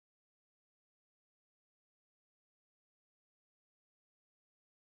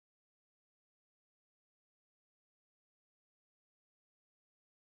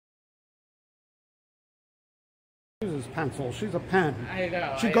uses pencil. She's a pen. I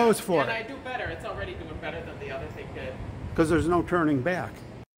know. She goes for it. And I do better. It's already doing better than the other thing did. Because there's no turning back.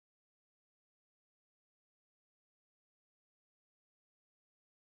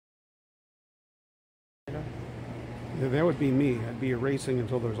 Yeah, that would be me. I'd be erasing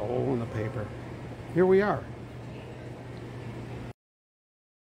until there's a hole in the paper. Here we are.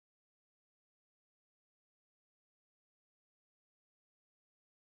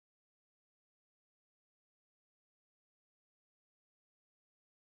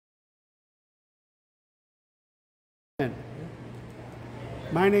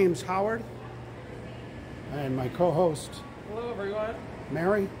 My name's Howard, and my co-host. Hello, everyone.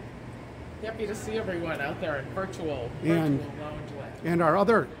 Mary. Happy to see everyone out there in virtual lounge land. And our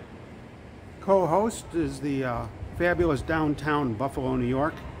other co-host is the fabulous downtown Buffalo, New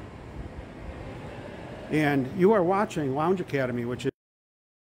York. And you are watching Lounge Academy, which is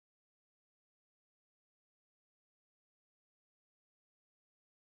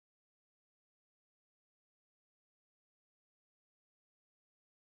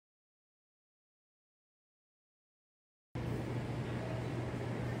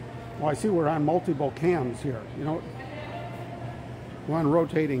well, I see we're on multiple cams here. You know, we're on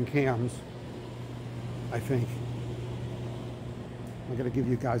rotating cams, I think. I'm going to give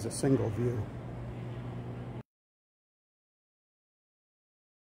you guys a single view.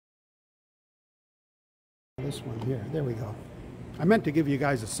 This one here, there we go. I meant to give you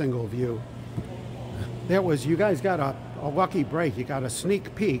guys a single view. That was, you guys got a lucky break. You got a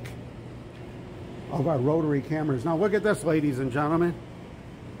sneak peek of our rotary cameras. Now look at this, ladies and gentlemen.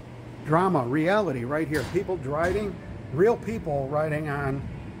 Drama, reality right here. People driving, real people riding on.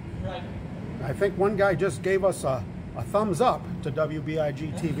 Right. I think one guy just gave us a thumbs up to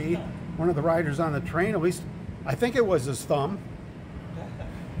WBIG.Tv. One of the riders on the train, at least I think it was his thumb.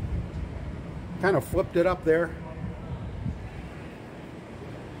 Kind of flipped it up there.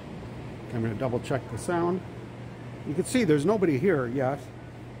 I'm going to double check the sound. You can see there's nobody here yet.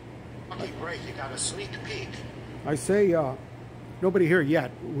 Lucky break, you got a sneak peek. I say nobody here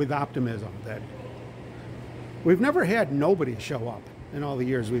yet, with optimism that we've never had nobody show up in all the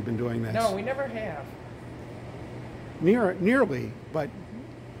years we've been doing this. No, we never have. Nearly, but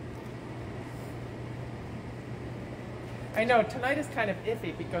I know tonight is kind of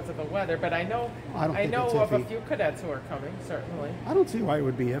iffy because of the weather, but I know of a few cadets who are coming, certainly. I don't see why it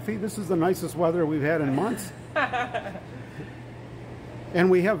would be iffy. This is the nicest weather we've had in months. And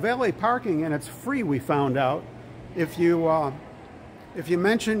we have valet parking, and it's free, we found out. If you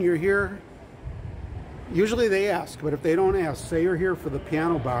mention you're here, usually they ask, but if they don't ask, say you're here for the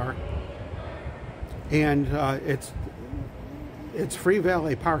piano bar, and it's free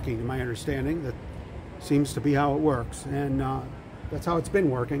valet parking, to my understanding. That seems to be how it works, and that's how it's been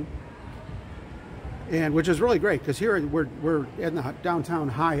working, and which is really great, because here we're in the downtown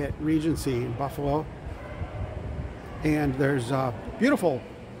Hyatt Regency in Buffalo, and there's a beautiful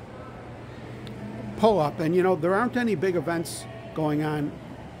pull-up, and you know, there aren't any big events going on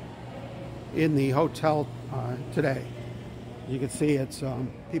in the hotel today. You can see it's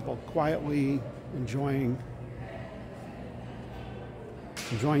people quietly enjoying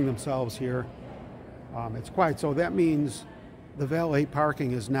themselves here. It's quiet, so that means the valet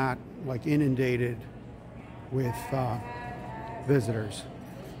parking is not like inundated with visitors.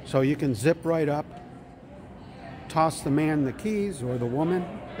 So you can zip right up, toss the man the keys, or the woman.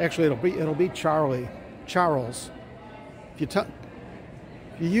 Actually, it'll be Charles.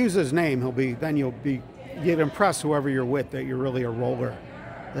 If you use his name, you'd impress whoever you're with that you're really a roller,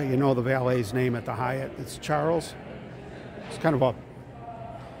 that you know the valet's name at the Hyatt. It's Charles. It's kind of a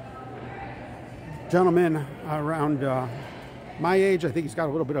gentleman around my age. I think he's got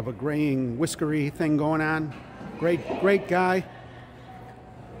a little bit of a graying, whiskery thing going on. Great guy.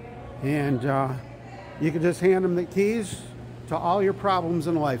 And you can just hand him the keys to all your problems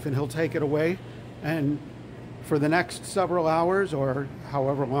in life, and he'll take it away. And for the next several hours, or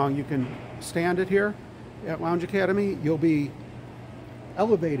however long you can stand it here at Lounge Academy, you'll be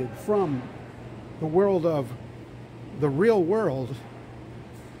elevated from the world of the real world,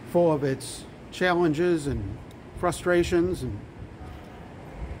 full of its challenges and frustrations, and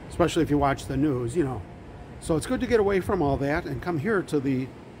especially if you watch the news, you know. So it's good to get away from all that and come here to the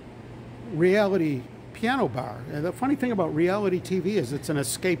Reality Piano Bar. And the funny thing about reality TV is it's an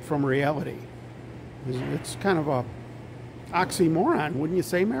escape from reality. It's kind of a oxymoron, wouldn't you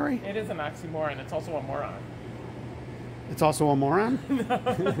say, Mary? It is an oxymoron. It's also a moron. It's also a moron?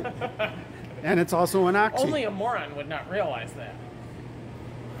 And it's also an oxy. Only a moron would not realize that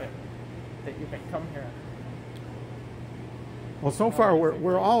you can come here. Well, so far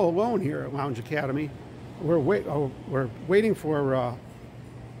we're all alone here at Lounge Academy. we're waiting for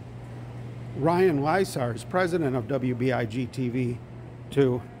Ryan Lysars, president of WBIG.Tv,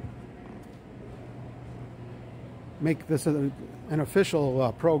 to make this an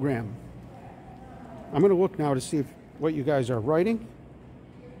official program. I'm going to look now to see what you guys are writing.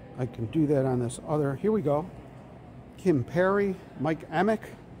 I can do that on this other. Here we go. Kim Perry, Mike Emick.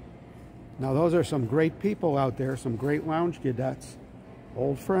 Now those are some great people out there, some great lounge cadets,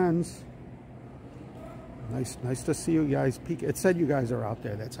 old friends. Nice to see you guys peek. It said you guys are out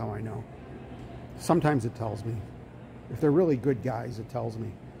there. That's how I know. Sometimes it tells me. If they're really good guys, it tells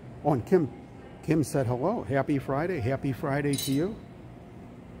me. Oh, and Kim said hello. Happy Friday. Happy Friday to you.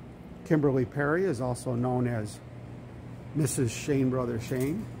 Kimberly Perry is also known as Mrs. Shane Brother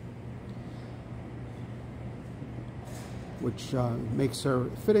Shane, which makes her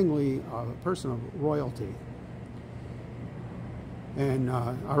fittingly a person of royalty. And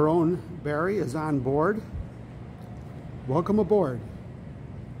our own Barry is on board. Welcome aboard,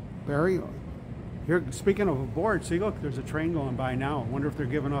 Barry. Here, speaking of aboard, see, look, there's a train going by now. I wonder if they're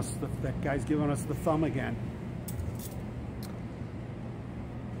giving us that guy's giving us the thumb again.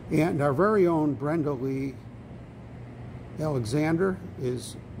 And our very own Brenda Lee Alexander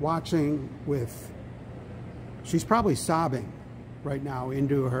is watching with, she's probably sobbing right now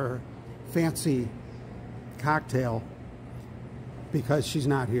into her fancy cocktail because she's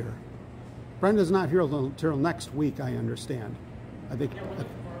not here. Brenda's not here until next week, I understand. I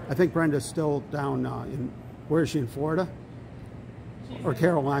think Brenda's still down in, where is she, in Florida? Or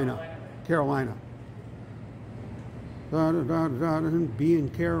Carolina? Carolina. Be in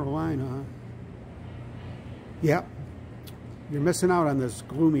Carolina. Yep. You're missing out on this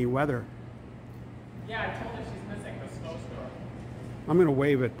gloomy weather. Yeah, I told her she's missing the snowstorm. I'm going to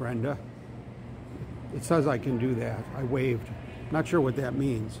wave at Brenda. It says I can do that. I waved. Not sure what that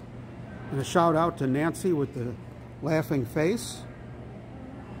means. And a shout out to Nancy with the laughing face,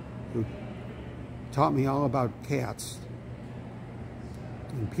 who taught me all about cats.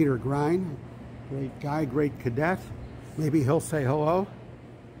 And Peter Grine, great guy, great cadet. Maybe he'll say hello.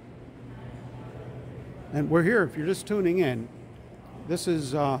 And we're here, if you're just tuning in. This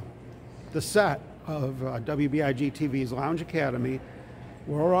is the set of WBIG.TV's Lounge Academy.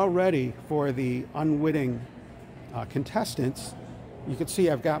 We're all ready for the unwitting contestants. You can see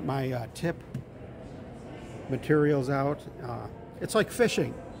I've got my tip materials out. It's like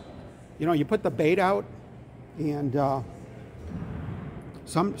fishing. You know, you put the bait out, and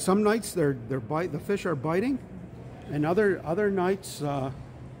some nights the fish are biting, and other nights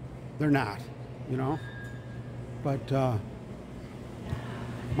they're not. You know, but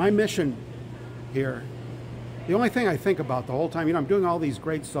my mission here, the only thing I think about the whole time, you know, I'm doing all these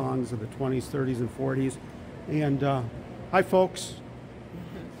great songs of the 20s, 30s, and 40s, and hi folks.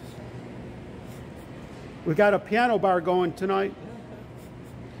 We got a piano bar going tonight.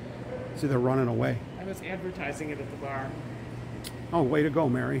 See, they're running away. I was advertising it at the bar. Oh, way to go,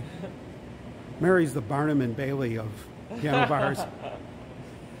 Mary. Mary's the Barnum and Bailey of piano bars.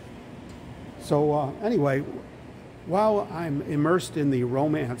 So anyway, while I'm immersed in the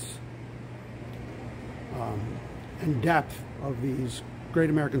romance and depth of these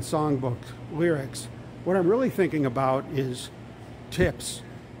great American songbook lyrics, what I'm really thinking about is tips.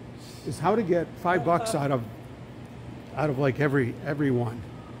 Is how to get $5 out of like everyone.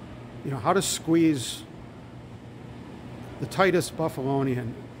 You know, how to squeeze the tightest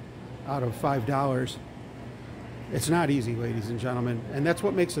Buffalonian out of $5. It's not easy, ladies and gentlemen, and that's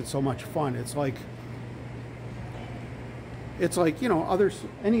what makes it so much fun. It's like, you know,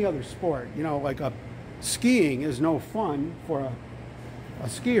 any other sport. You know, like skiing is no fun for a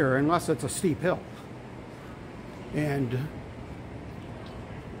skier unless it's a steep hill. And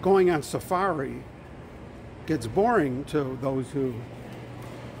going on safari gets boring to those who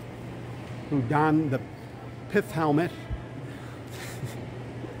don the pith helmet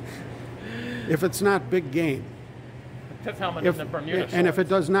if it's not big game. The pith helmet is the Bermuda shorts. And if it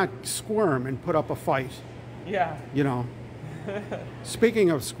does not squirm and put up a fight. Yeah. You know. Speaking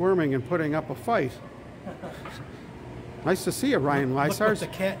of squirming and putting up a fight, nice to see you, Ryan Lysars.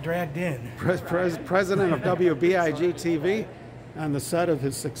 Look what the cat dragged in. President of WBIG.TV. On the set of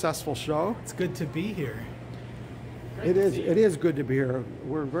his successful show. It's good to be here. It is good to be here.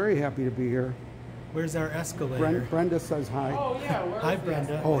 We're very happy to be here. Where's our escalator? Brenda says hi. Oh yeah. Hi,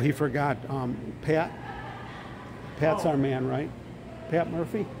 Brenda. Oh, he forgot. Pat. Pat's our man, right? Pat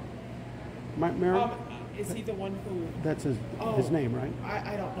Murphy. Mary. Is he the one who? That's his name, right?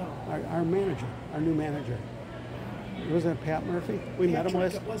 I don't know. Our manager, our new manager. Was that Pat Murphy? We met him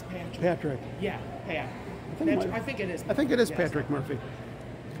last. It was Patrick. Patrick. Yeah, Pat. I think it is. I think it is yes. Patrick Murphy.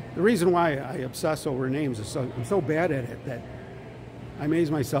 The reason why I obsess over names is I'm so bad at it that I amaze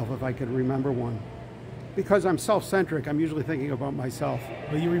myself if I could remember one. Because I'm self-centric, I'm usually thinking about myself.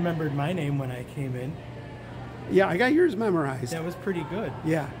 Well, you remembered my name when I came in. Yeah, I got yours memorized. That was pretty good.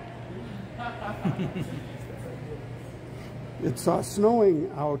 Yeah. It's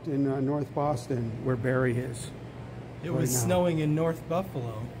snowing out in North Boston where Barry is. It was snowing in North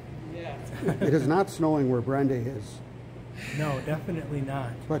Buffalo. Yeah. It is not snowing where Brenda is. No, definitely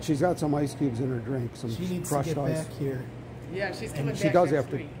not. But she's got some ice cubes in her drink, some She needs crushed to get ice. back here. Yeah, she's coming back. She does next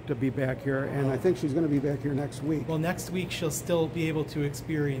have week. to be back here, and I think she's going to be back here next week. Well, next week she'll still be able to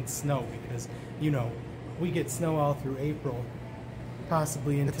experience snow because, you know, we get snow all through April,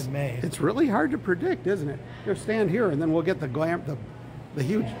 possibly into May. It's really hard to predict, isn't it? Here, stand here, and then we'll get the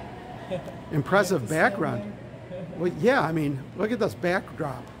huge, impressive background. Well, yeah, I mean, look at this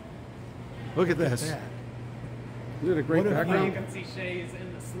backdrop. Look at this. that. Isn't it a great What background? You can see Shays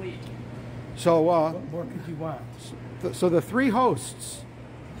in the sleet. So, What more could you want? so the three hosts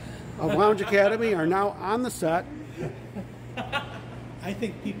of Lounge Academy are now on the set. I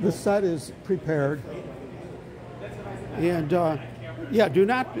think people... The set is prepared. And yeah, do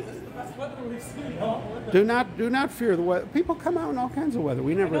not fear the weather. People come out in all kinds of weather.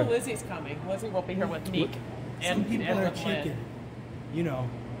 We I know never. Lizzie's coming. Lizzie will be here with Meek. Some people and are with Lynn. chicken. You know,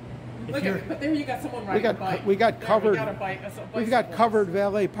 if Look you're... at, but there you got someone riding a bike. We got There, covered. We got a bike, We've got covered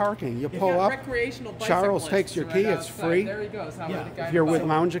valet parking. You You pull got up. recreational Charles bicyclists takes your right key. It's outside. free. There he goes. How Yeah. about the guy If you're on the with bike?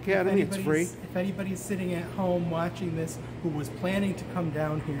 Lounge Academy, it's free. If anybody's sitting at home watching this who was planning to come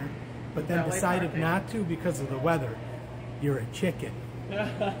down here, but then Valet decided parking. not to because of the weather, you're a chicken.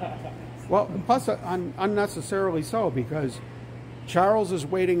 Well, plus unnecessarily so, because Charles is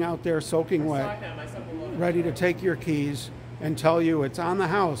waiting out there soaking I saw wet, him. I said hello. ready to take your keys and tell you it's on the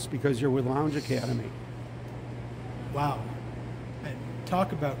house because you're with Lounge Academy. Wow. And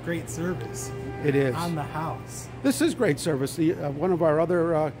talk about great service. It is. On the house. This is great service. One of our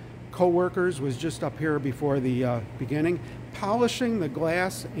other co-workers was just up here before the beginning, polishing the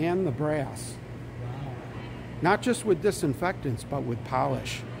glass and the brass. Wow. Not just with disinfectants, but with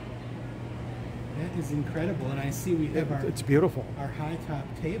polish. That is incredible. And I see we have It's beautiful. our high top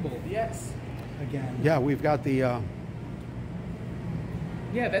table Yes. again. Yeah, we've got the...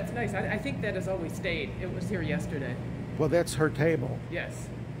 Yeah, that's nice. I think that has always stayed. It was here yesterday. well, that's her table. Yes.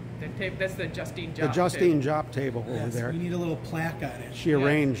 That's the Justine Job. The Justine Job table over Yes, there. we need a little plaque on it. She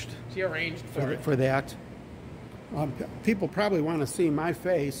arranged She arranged for it. for that. People probably want to see my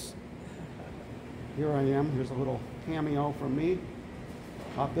face. Here I am. Here's a little cameo from me.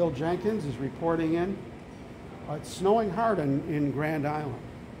 Bill Jenkins is reporting in. It's snowing hard in Grand Island.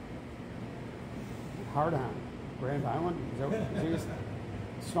 Hard on Grand Island? Is that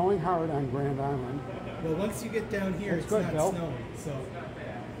snowing hard on Grand Island. Well, once you get down here, That's it's good, not Bill. snowing. So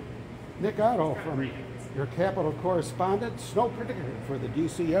Nick Otto from your Capital correspondent. Snow predicted for the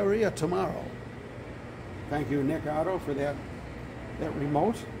D.C. area tomorrow. Thank you, Nick Otto, for that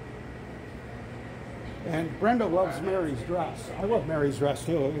remote. And Brenda loves Mary's dress. I love Mary's dress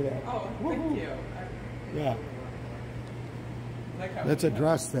too. Look at that. Oh, thank you. Yeah, Like how that's a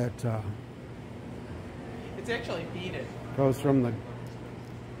dress that it's actually beaded. goes from the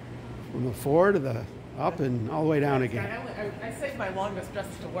floor to the up and all the way down again. I saved my longest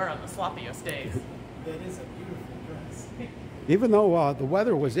dresses to wear on the sloppiest days. that is a beautiful dress. Even though the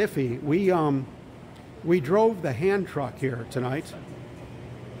weather was iffy, we drove the hand truck here tonight,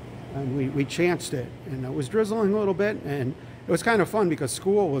 and we chanced it, and it was drizzling a little bit, and it was kind of fun because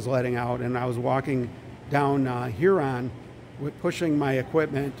school was letting out, and I was walking down Huron with pushing my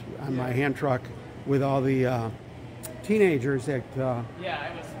equipment on my hand truck with all the teenagers that Yeah,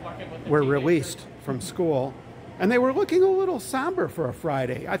 I was walking with the were teenagers. released from school, and they were looking a little somber for a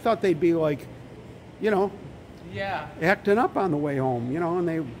Friday. I thought they'd be like, you know, Yeah. acting up on the way home, you know, and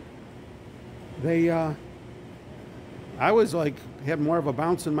they I was like, had more of a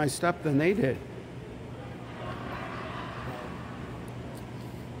bounce in my step than they did.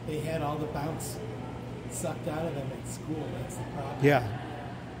 They had all the bounce sucked out of them at school. That's the problem. Yeah.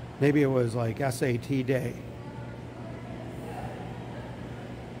 Maybe it was like SAT day.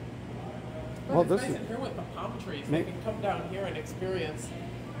 But Well, it's this nice is- in here with the palm trees. Ma- We can come down here and experience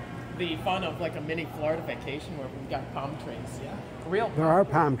the fun of like a mini Florida vacation where we've got palm trees. Yeah. Real There are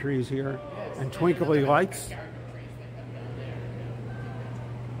palm trees here and twinkly lights. garden trees they have down there.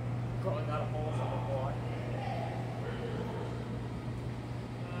 Growing out of holes on the wall.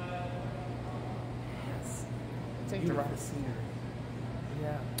 Yes. It's a Beautiful giraffe. scenery.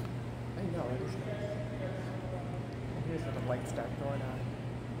 Yeah. I know, it is nice. And here's where the lights start going on.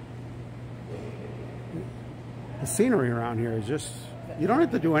 The scenery around here is just, you don't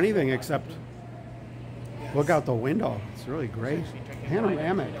have to do anything except look out the window. It's really great.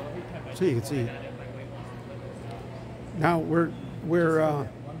 Panoramic. So you can see. Now we're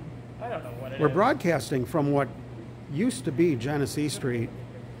broadcasting from what used to be Genesee Street,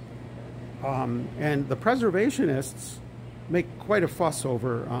 and the preservationists make quite a fuss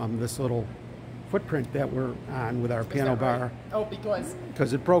over this little footprint that we're on with our piano bar. Right? Oh,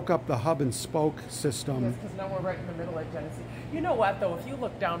 because it broke up the hub and spoke system. Yes, because now we're right in the middle of Genesee. You know what, though? If you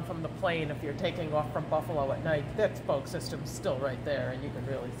look down from the plane, if you're taking off from Buffalo at night, that spoke system's still right there, and you can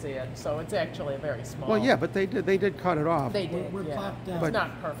really see it. So it's actually a very small. Well, yeah, but they did cut it off. They did. We're popped down. It's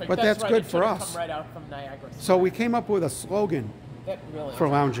not perfect. But that's good for us. Come right out from Niagara. So we came up with a slogan for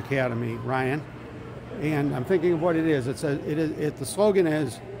Lounge Academy, Ryan, and I'm thinking of what it is. The slogan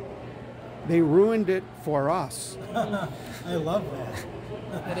is, "They ruined it for us." I love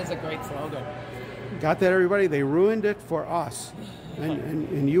that. It is a great slogan. Got that, everybody? They ruined it for us.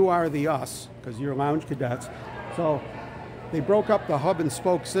 And you are the us, because you're Lounge Cadets. So they broke up the hub and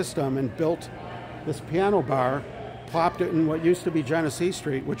spoke system and built this piano bar, plopped it in what used to be Genesee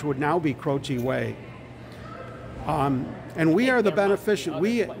Street, which would now be Croce Way. And we are the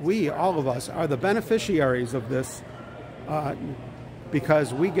beneficiaries, we, all of us, are the beneficiaries of this,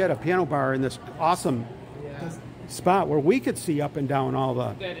 because we get a piano bar in this awesome spot where we could see up and down all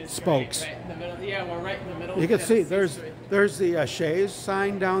the spokes. Right in the middle. Yeah, we're right in the middle. You can see there's the Shays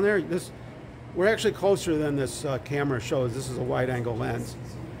sign down there. We're actually closer than this camera shows. This is a wide-angle lens.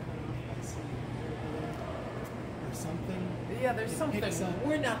 There's something. Yeah, there's something.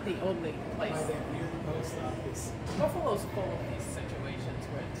 We're not the only place. By that weird post office. Buffalo's full of these situations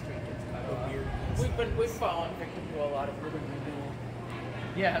where the street gets cut off. We've fallen victim to a lot of urban renewal.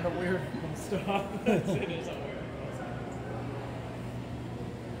 Yeah, the weird stuff. It is a weird.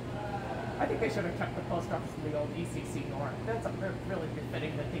 I think they should have kept the post office in the old ECC North. That's really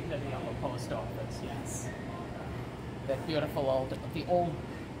befitting the dignity of a post office. Yes. That beautiful the old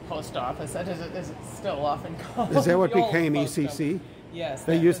post office. That is still often called. Is that what became ECC? Yes.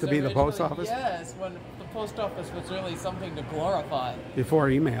 They used to be the post office? Yes, when the post office was really something to glorify. Before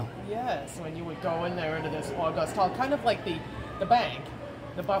email. Yes, when you would go in there into this august hall, kind of like the bank.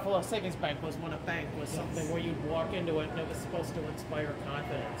 The Buffalo Savings Bank was when a bank was something where you'd walk into it and it was supposed to inspire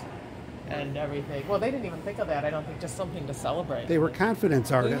confidence and everything. Well, they didn't even think of that, I don't think, just something to celebrate. They were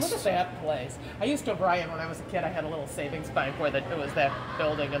confidence artists. Look at that place. I used to, Brian, when I was a kid, I had a little savings bank where it was that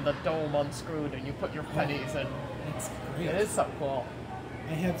building and the dome unscrewed and you put your pennies in. That's great. It is so cool.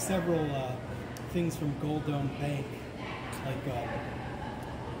 I have several things from Goldman Bank, like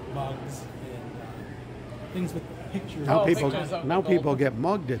mugs and things with pictures. Now people get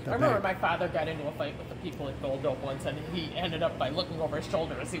mugged at the bank. I remember my father got into a fight with the people at Goldman once, and he ended up by looking over his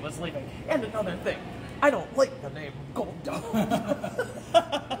shoulder as he was leaving. And another thing, I don't like the name Goldman.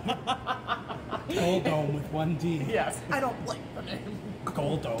 Goldman with one D. Yes, I don't like the name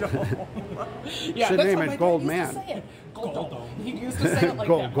Goldman. Yeah, should name it Goldman. Goldman. He used to say it like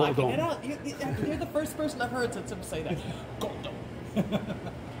that. Goldman. You're the first person I've heard since him say that. Goldman.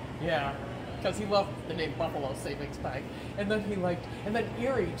 Yeah. Because he loved the name Buffalo Savings Bank. And then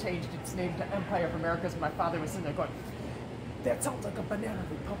Erie changed its name to Empire of Americas. My father was sitting there going, that sounds like a banana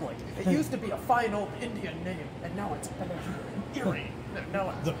republic. It used to be a fine old Indian name, and now it's Erie.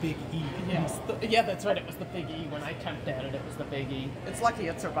 No, the Big E. Yes. Yeah, that's right. It was the Big E. When I temped at it, it was the Big E. It's lucky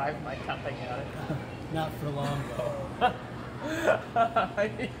it survived my temping at it. Not for long, though. I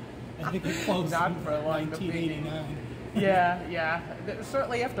think it closed Not in for long, 1989. Yeah.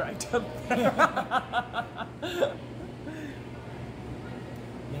 Certainly after I took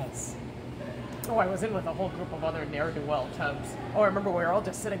Yes. Oh, I was in with a whole group of other ne'er-do-well temps. Oh, I remember we were all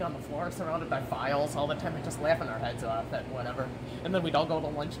just sitting on the floor surrounded by files all the time and just laughing our heads off at whatever. And then we'd all go to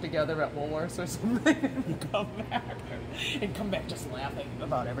lunch together at Woolworths or something and come back just laughing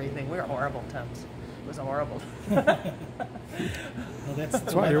about everything. We were horrible temps. It was horrible. Well,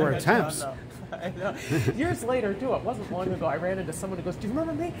 that's why you were temps. I know. Years later, too, it wasn't long ago, I ran into someone who goes, do you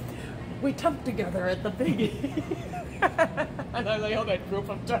remember me? We temped together at the Biggie. And I was like, that group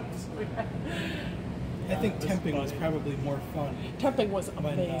of temps. I think temping was probably more fun. Temping was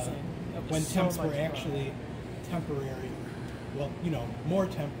amazing. When temps were actually temporary. Well, more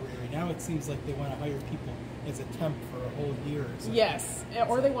temporary. Now it seems like they want to hire people as a temp for a whole year or something. Yes,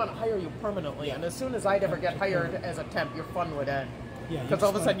 or they want to hire you permanently. Yeah. And as soon as I'd ever get hired as a temp, your fun would end. Yeah, because all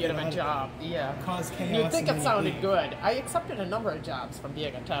of a sudden you'd have a job. Yeah. Cause chaos. You'd think it sounded good. I accepted a number of jobs from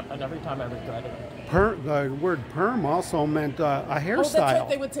being a temp, and every time I regretted it. The word perm also meant a hairstyle. Oh, that's right.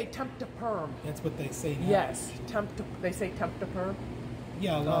 They would say temp to perm. That's what they say now. Yes, they say temp to perm.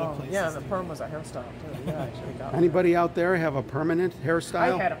 Yeah, a lot of places. Yeah, the perm was a hairstyle too. Yeah, I should have Anybody out there have a permanent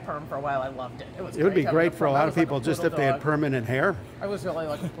hairstyle? I had a perm for a while. I loved it. It would be great for a lot of people just if they had permanent hair. I was really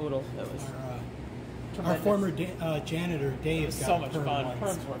like a poodle. It was our former janitor, Dave, got so much perm fun. once.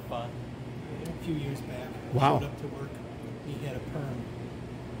 Perms were fun. A few years back. Wow. Showed up to work. He had a perm.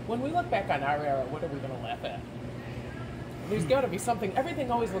 When we look back on our era, what are we going to laugh at? There's got to be something. Everything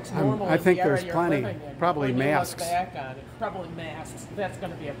always looks normal. I think in the era there's you're plenty. living in. Probably when masks. You look back on it, probably masks. That's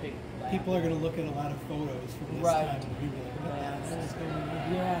going to be a big laugh. People are going to look at a lot of photos from this Right. time and be like, what is going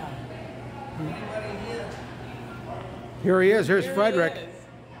on? Yeah. Here he is. Here's Here Frederick. he is.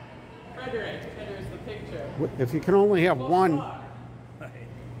 Frederick, there's the picture. If you can only have one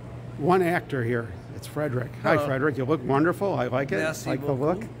actor here, it's Frederick. Hi, Frederick. You look wonderful. I like it. Merci Like the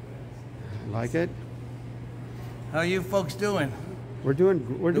look. beaucoup. I like it. How are you folks doing? We're doing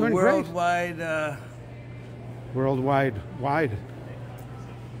great. Worldwide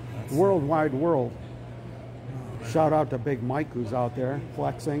Worldwide world. Shout out to Big Mike who's out there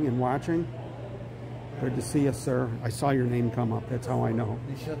flexing and watching. Good to see you, sir. I saw your name come up. That's how I know.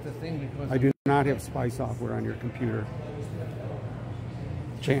 They shut the thing because I do not have spy software on your computer.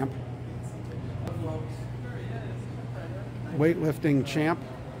 Champ. Weightlifting champ.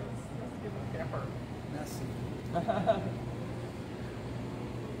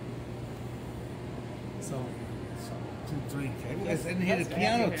 So, 2, 3. I didn't hear the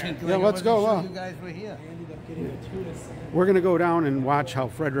piano tinkling. Yeah, let's go. You guys were here. I ended up getting a tuna salad. We're going to go down and watch how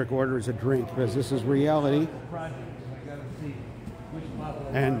Frederick orders a drink because this is reality.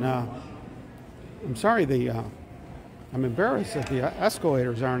 And I'm sorry, I'm embarrassed that the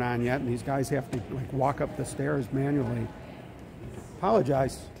escalators aren't on yet, and these guys have to like walk up the stairs manually.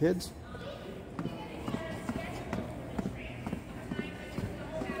 Apologize, kids.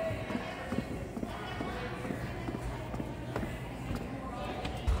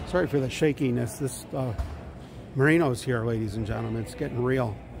 Sorry for the shakiness. This Marino's here, ladies and gentlemen. It's getting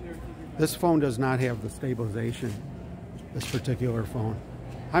real. This phone does not have the stabilization, this particular phone.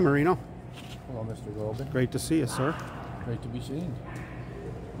 Hi, Marino. Hello, Mr. Goldman. Great to see you, sir. Great to be seen.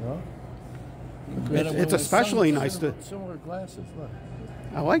 No? It's especially nice to... Similar glasses, look.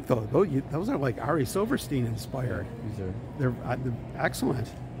 I like those. Those are like Ari Silverstein inspired. These are... They're excellent.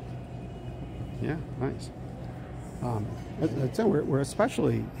 Yeah, nice. That's it. We're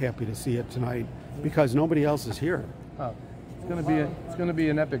especially happy to see it tonight because nobody else is here. Oh, it's gonna be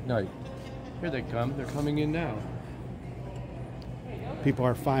an epic night. Here they come. They're coming in now. People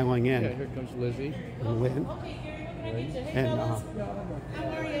are filing in. Yeah, here comes Lizzie. And Lynn. And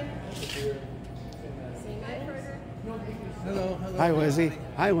Hello. hi, Lizzie.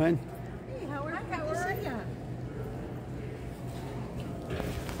 Hi, Lynn. Hey, how are you?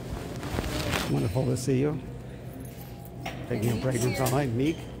 Wonderful to see you. Taking a fragrance all night.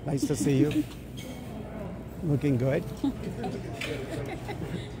 Meek, nice to see you. Looking good.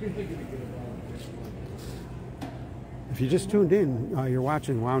 If you just tuned in, you're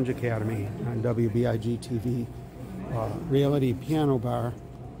watching Lounge Academy on WBIG.Tv, Reality Piano Bar.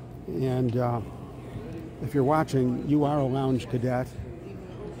 And if you're watching, you are a lounge cadet.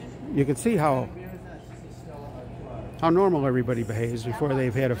 You can see how normal everybody behaves before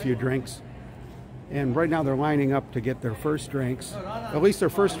they've had a few drinks. And right now they're lining up to get their first drinks, at least their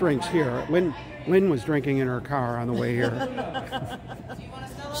first drinks here. Lynn was drinking in her car on the way here.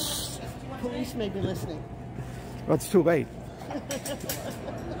 Police may be listening. Well, it's too late.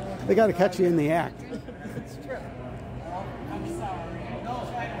 They got to catch you in the act. It's true.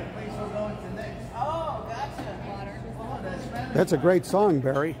 That's a great song,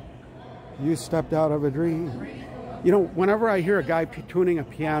 Barry. You stepped out of a dream. You know, whenever I hear a guy tuning a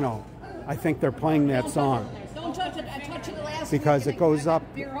piano, I think they're playing that song Don't touch it. I touched it last because week it goes up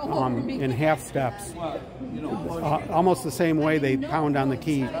You're all over me. in half steps, almost the same way they pound on the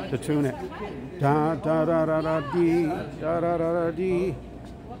key to tune it. Da da da da da dee, da da da da dee.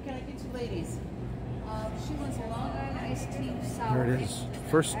 What can I get you ladies? She wants a Long Island iced tea sour. There it is.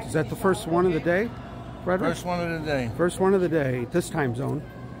 First, is that the first one of the day, Frederick? First one of the day. First one of the day. This time zone.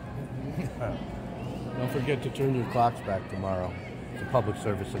 Don't forget to turn your clocks back tomorrow. It's a public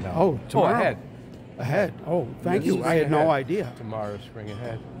service announcement. Oh, tomorrow. ahead. Ahead. Oh, thank you. Spring I had no ahead. idea. Tomorrow, spring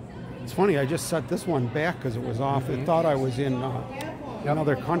ahead. It's funny. I just set this one back because it was off. It thought I was in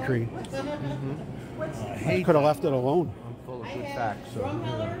another country. I could have left it alone. I'm full of good facts, so.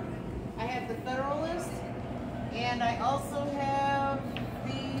 I have the Federalist, and I also have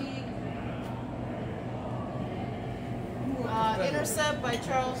the Intercept by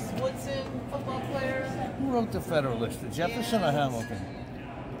Charles Woodson, football player. Who wrote the Federalist? Jefferson or Hamilton?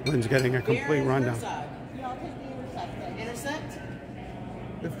 Lynn's getting a complete rundown. Yeah, I'll take the Intercept then. Intercept?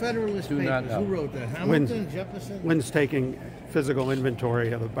 The Federalist Do not Papers, who know. wrote that? Hamilton, Jefferson? Wynn's taking physical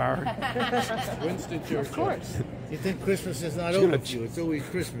inventory of the bar. Winston Churchill. Of course. You think Christmas is not She's over gonna for you? It's always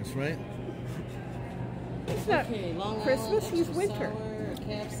Christmas, right? It's not Christmas, he's winter.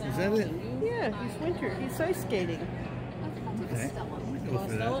 Is that it? Yeah, he's winter. He's ice skating. Okay. Go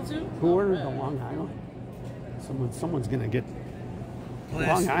for that. Who ordered the Long Island? Someone's gonna get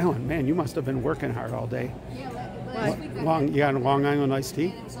Long Island. Man, you must have been working hard all day. You got a Long Island iced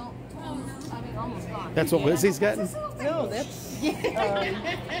tea? That's what Lizzie's getting? No, that's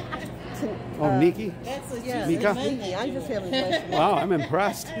Oh, Nikki? yeah, Mika? Nikki. I'm just having questions. Wow, I'm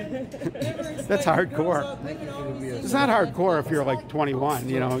impressed. That's hardcore. It's not hardcore if you're like 21,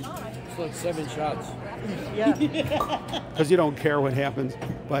 you know, It's like 7 shots. Yeah. because you don't care what happens.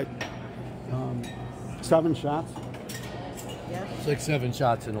 But 7 shots. It's like 7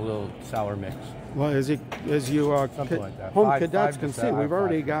 shots in a little sour mix. Well, as you Something like that. home Five cadets to can see, seven, we've five.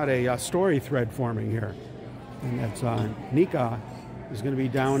 already got a story thread forming here, and that's Nika is going to be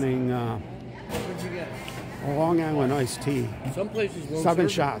downing What'd you get? a Long Island iced tea. Some places won't 7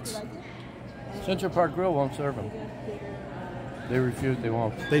 serve shots. them. Central Park Grill won't serve them. They refuse. They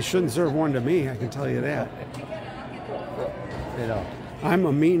won't. They shouldn't serve one to me, I can tell you that. They don't. I'm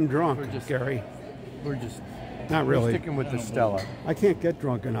a mean drunk, We're just- Gary. We're just Not we're really. sticking with the Stella. I can't get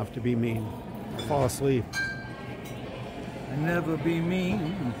drunk enough to be mean. I fall asleep. Never be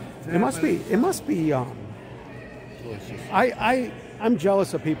mean. It must be. I'm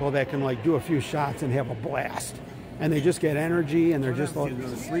jealous of people that can like do a few shots and have a blast, and they just get energy and they're just like. You go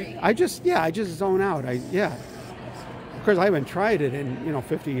to sleep? I just zone out. Of course, I haven't tried it in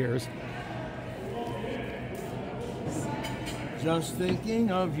 50 years. Just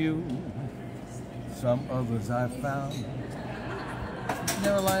thinking of you. Some others I found.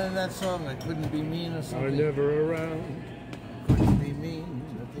 Never line in that song. I couldn't be mean or Are something. never around. Couldn't be mean.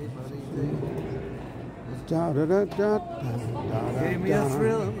 Da, da, da, da, da, da, Gave me a da.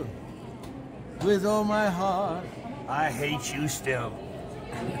 thrill with all my heart. I hate you still.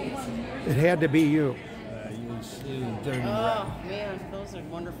 It had to be you. You dirty rat. Oh man, those are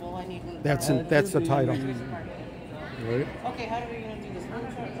wonderful. I need one. That's the title. Right? Okay, how are we gonna do this? One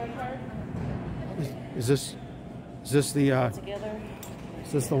shot card Is this the together.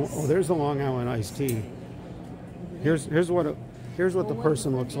 oh, there's the Long Island iced tea. Here's what the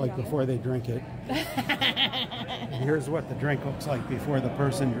person looks like before they drink it. And here's what the drink looks like before the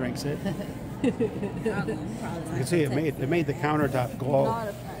person drinks it. You can see it made the countertop glow.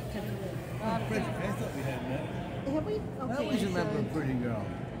 I thought we had met. Have we? I Okay. always remember a pretty girl.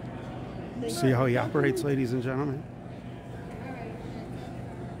 See how he operates, ladies and gentlemen?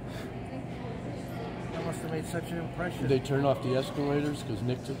 That must have made such an impression. Did they turn off the escalators because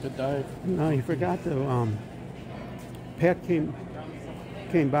Nick took a dive? No, he forgot to. Pat came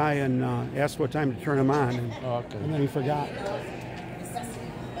by and asked what time to turn them on, and Oh, okay. then he forgot.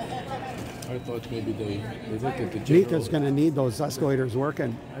 I thought maybe they looked at the general. Nika's going to need those escalators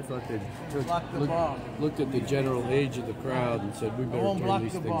working. I thought they Block the bar. looked at the general age of the crowd and said, "We I better won't turn block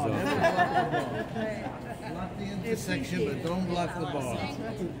these the things bar. Never off." block the bar. Block the intersection, but don't block the bar.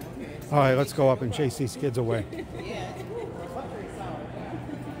 All right, let's go up and chase these kids away.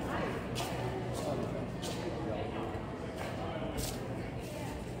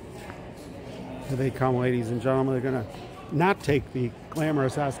 Here they come, ladies and gentlemen. They're going to not take the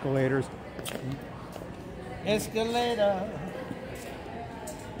glamorous escalators. Escalator.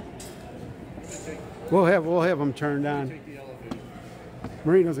 We'll have them turned on.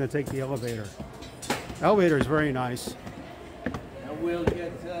 Marino's going to take the elevator. Elevator is very nice. And we'll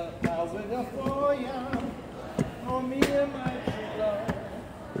get out with a fire for me and my true love.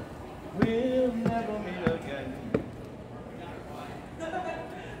 We'll never meet again.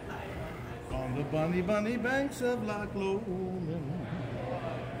 On the bunny banks of Loch Lomond.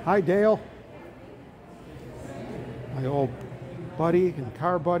 Hi, Dale. My old buddy and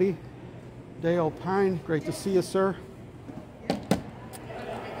car buddy, Dale Pine. Great to see you, sir. So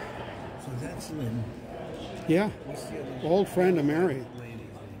that's Lynn. Yeah, What's the other old friend of Mary. lady?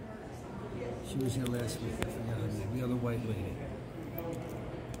 She was here last week. I forgot her name. The other white lady.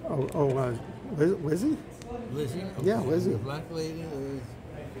 Lizzie? Lizzie? Yeah, Lizzie. The black lady?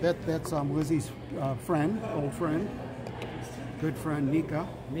 That's Lizzie's friend, old friend, good friend Nika.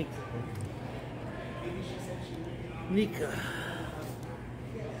 Nika. Nika.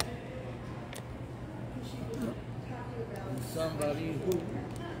 Somebody who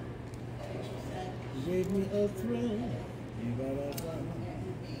gave me a thrill.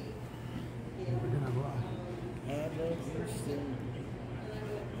 I love you still.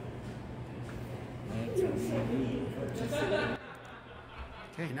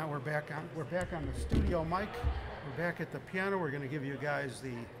 Okay, now we're back on the studio mic. We're back at the piano. We're going to give you guys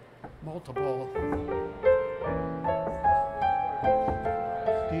the multiple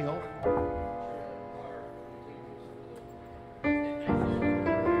deal.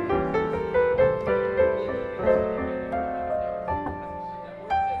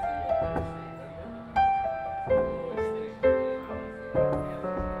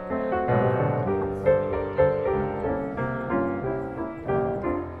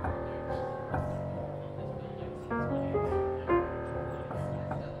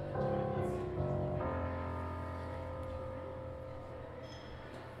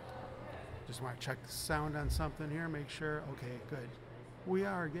 Just want to check the sound on something here, make sure. Okay, good. We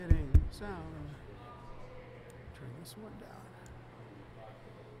are getting sound. Turn this one down.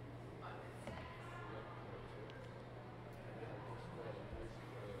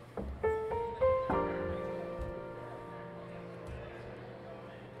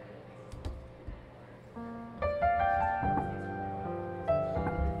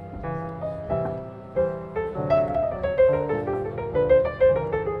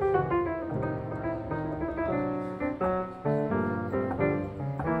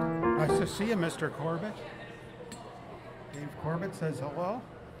 Nice to see you, Mr. Corbett. Dave Corbett says hello.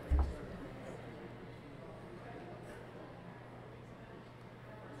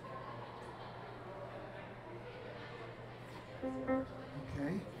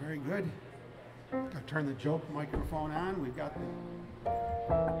 Okay, very good. Got to turn the joke microphone on. We've got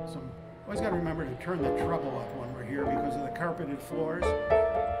some. Always got to remember to turn the treble up when we're here because of the carpeted floors.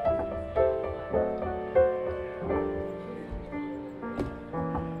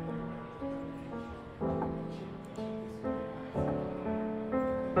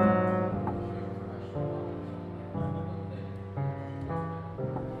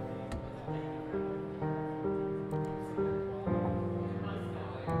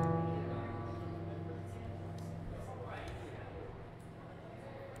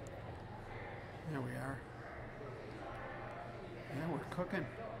 There we are. Yeah, we're cooking.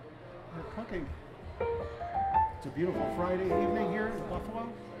 We're cooking. It's a beautiful Friday evening here in Buffalo.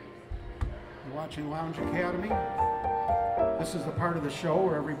 You're watching Lounge Academy. This is the part of the show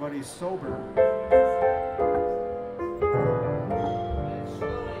where everybody's sober.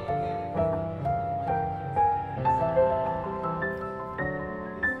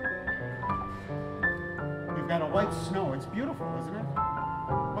 We've got a white snow. It's beautiful, isn't it?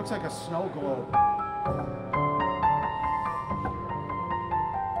 Looks like a snow globe.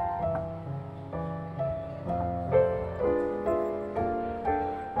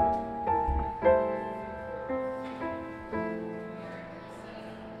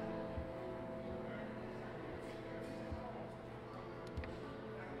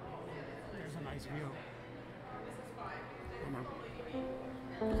 There's a nice view.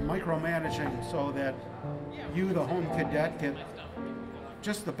 I'm micromanaging so that you, the home cadet, get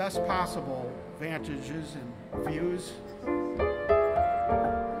just the best possible vantages and views. The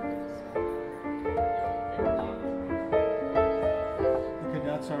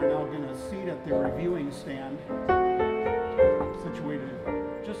cadets are now going to seat at the reviewing stand, situated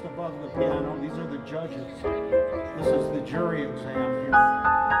just above the piano. These are the judges. This is the jury exam here.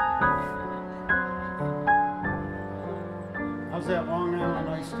 How's that Long Island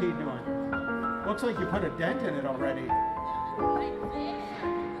iced tea doing? Looks like you put a dent in it already.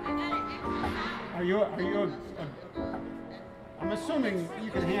 I'm assuming you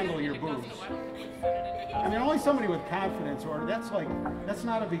can handle your booze. I mean, only somebody with confidence ordered. That's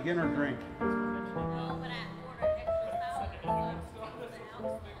not a beginner drink.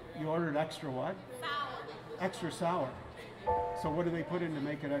 You ordered extra what? Extra sour. So what do they put in to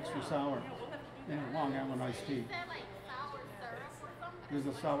make it extra sour? In a Long Island iced tea. There's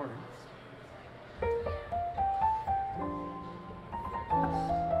a sour.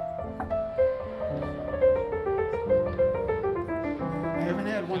 I haven't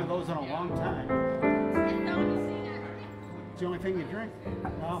had one of those in a long time. It's the only thing you drink.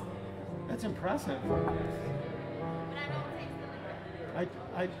 Wow, that's impressive.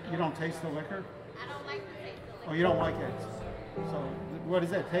 You don't taste the liquor? I don't like the taste of Oh, you don't like it? So what does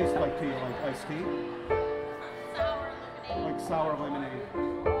that taste like to you? Like iced tea? sour lemonade. Like sour lemonade.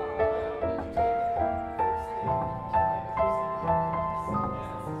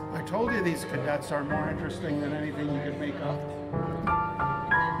 I told you these cadets are more interesting than anything you could make up.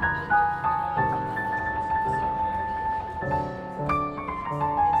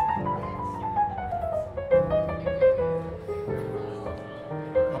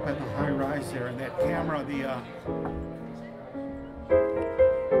 Up in the high rise there, and that camera, the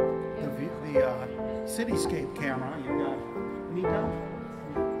cityscape camera, you got Nico?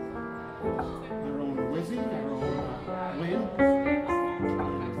 Susie, our own Lynn,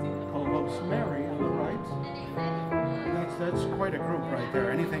 co-host Mary on the right. That's quite a group right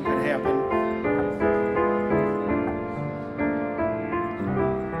there. Anything could happen.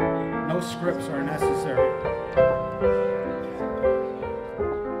 No scripts are necessary.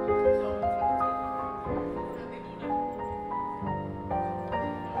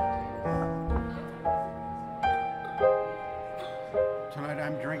 Tonight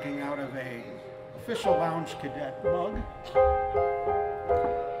I'm drinking out of a official Lounge Cadet mug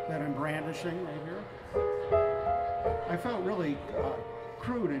that I'm brandishing right here. I felt really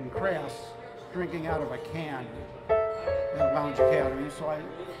crude and crass drinking out of a can at Lounge Academy, so I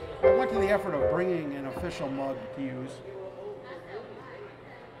went to the effort of bringing an official mug to use,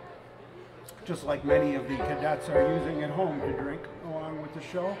 just like many of the cadets are using at home to drink along with the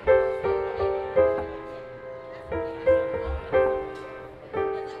show.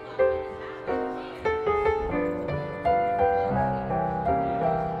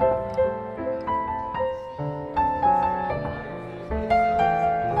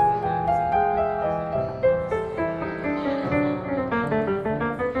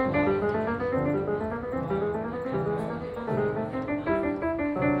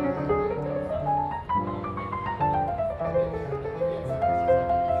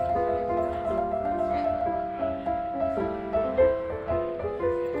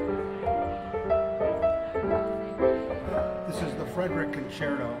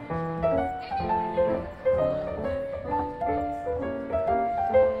 Concerto.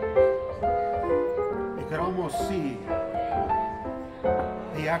 You could almost see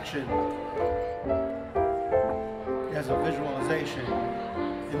the action as a visualization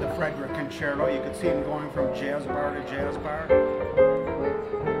in the Frederick Concerto. You could see him going from jazz bar to jazz bar.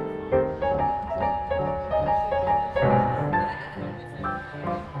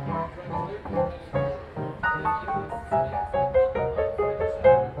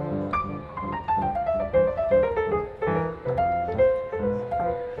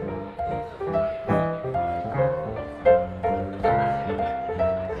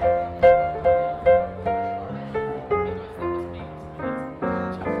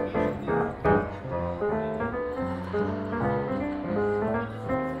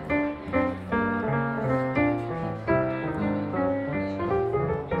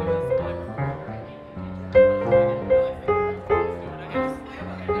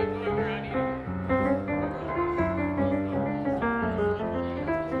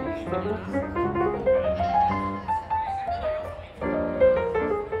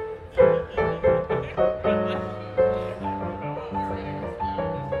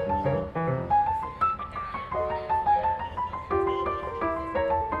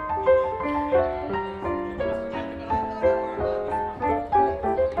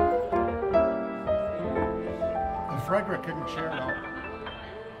 Concerto.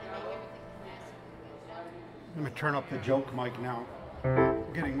 I'm going to turn up the joke mic now.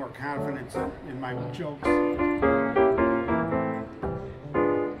 I'm getting more confidence in my jokes.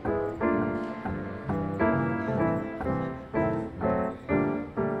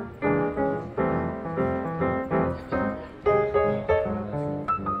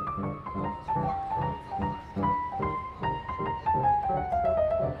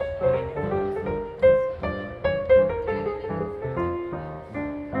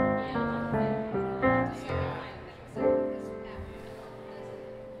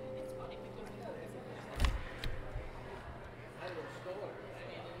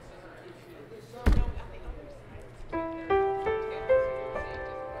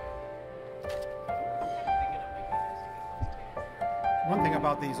 One thing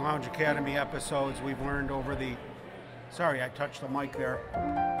about these Lounge Academy episodes we've learned over the... Sorry, I touched the mic there.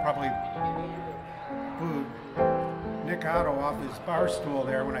 Probably blew Nick Otto off his bar stool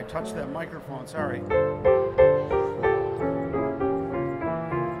there when I touched that microphone. Sorry.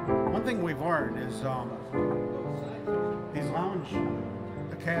 One thing we've learned is these Lounge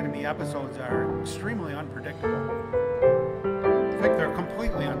Academy episodes are extremely unpredictable. In fact, they're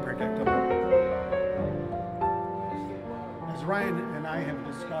completely unpredictable. As Ryan and I have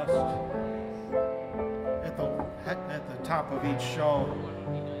discussed at the top of each show,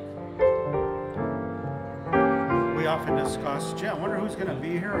 we often discuss, gee, I wonder who's going to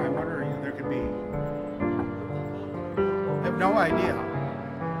be here. I wonder, there could be, I have no idea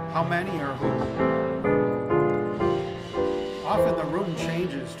how many or who. Often the room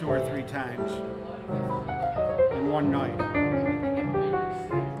changes 2 or 3 times in one night.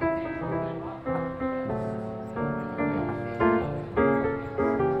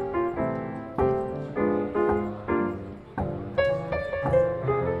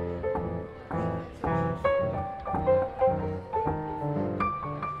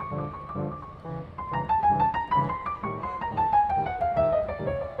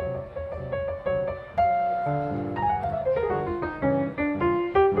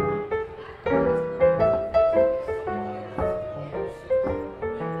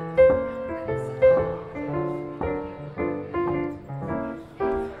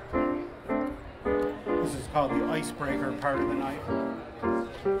 called the icebreaker part of the night.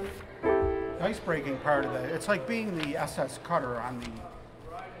 The ice-breaking part of it's like being the SS Cutter on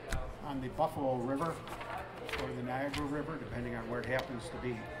the Buffalo River or the Niagara River, depending on where it happens to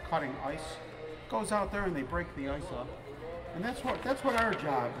be, cutting ice. Goes out there and they break the ice up, and that's what our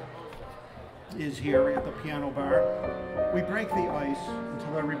job is here at the piano bar. We break the ice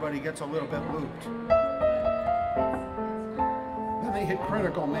until everybody gets a little bit looped. Then they hit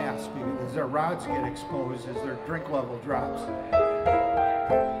critical mass because their rods get exposed as their drink level drops.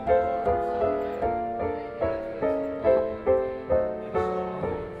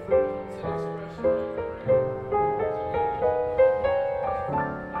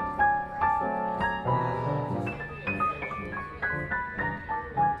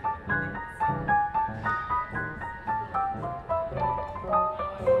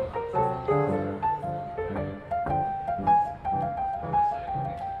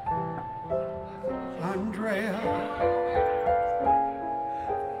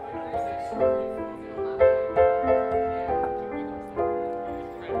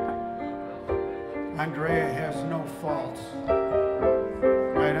 Andrea has no faults.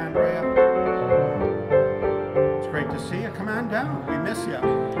 Right, Andrea? It's great to see you. Come on down. We miss you.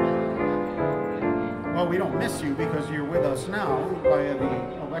 Well, we don't miss you because you're with us now via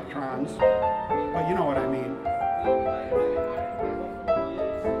the electrons, but you know what I mean.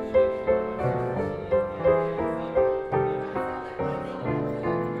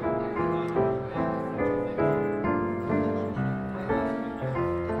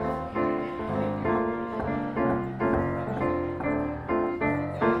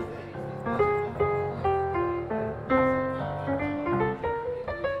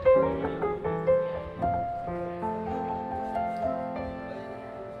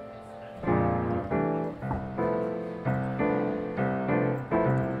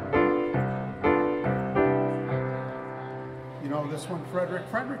 This one,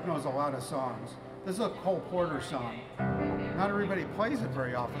 Frederick knows a lot of songs. This is a Cole Porter song. Not everybody plays it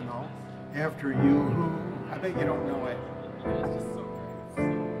very often though. After you, I bet you don't know it.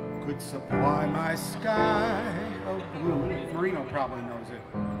 Could supply my sky of blue. Marino probably knows it.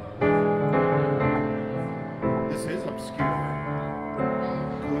 This is obscure.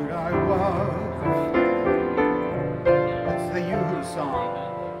 Could I love? That's the Yoo-Hoo song.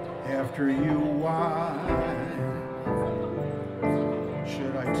 After you, why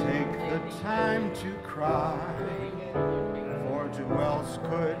should I take the time to cry? For who else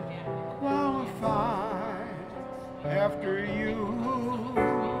could qualify after you?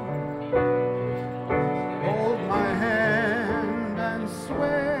 Hold my hand and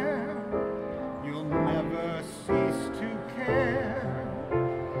swear you'll never cease to care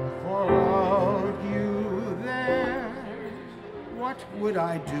for all you there. What would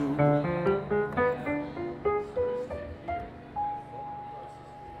I do?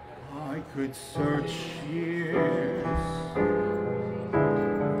 I could search years, but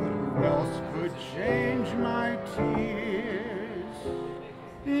who else could change my tears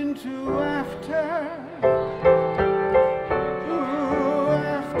into laughter? Ooh,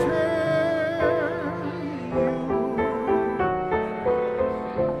 after you.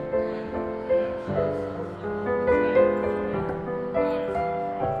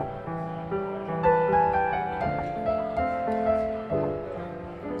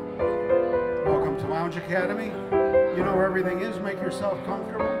 Welcome to Lounge Academy. You know where everything is. Make yourself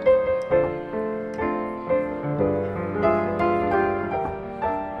comfortable.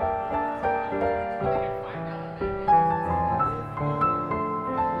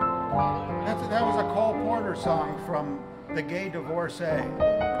 That was a Cole Porter song from The Gay Divorcee.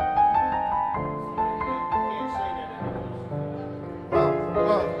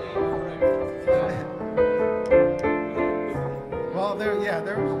 Well, there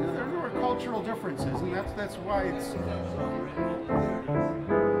were cultural differences, and that's why it's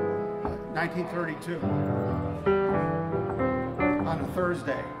 1932 on a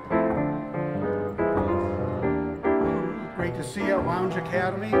Thursday. Great to see you at Lounge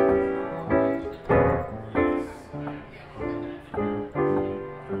Academy.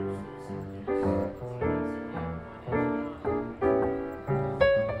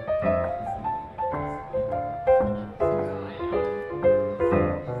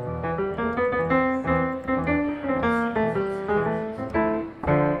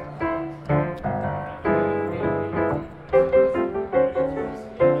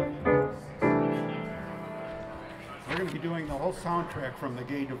 We're going to be doing the whole soundtrack from The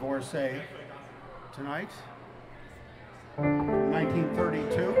Gay Divorcee tonight.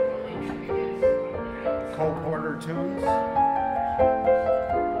 1932. Cole Porter tunes.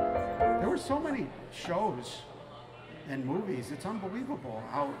 There were so many many shows and movies. It's unbelievable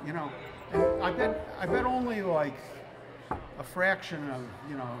how, you know, and I bet only like a fraction of,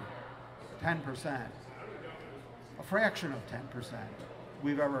 you know, 10%, a fraction of 10%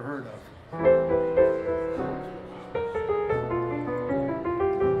 we've ever heard of.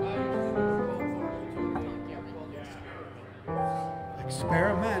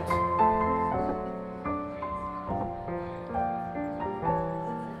 Experiment.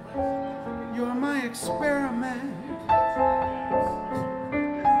 You're my experiment.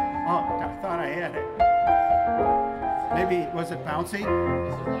 Oh, I thought I had it. Maybe, was it bouncy?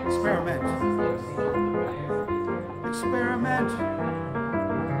 Experiment. Experiment.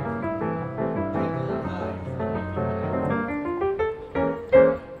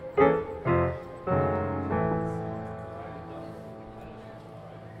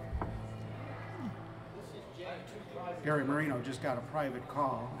 Gary Marino just got a private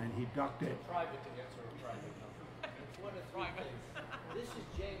call and he ducked it. This is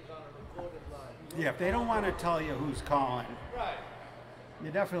James on a recorded line. Yeah, if they don't want to tell you who's calling, Right. you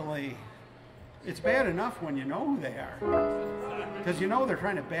definitely, it's bad enough when you know who they are. Because you know they're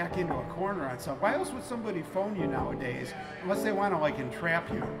trying to back into a corner on something. Why else would somebody phone you nowadays unless they want to like entrap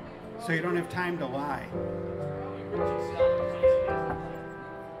you so you don't have time to lie?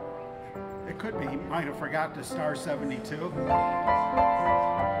 It could be. He might have forgot to star 72.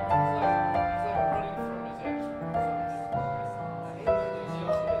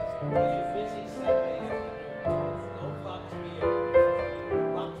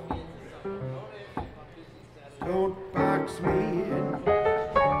 Don't box me in.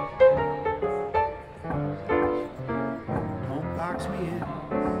 Don't box me in.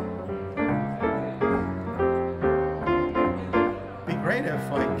 Be great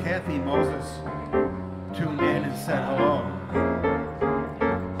if like Kathy Moses tuned in and said hello.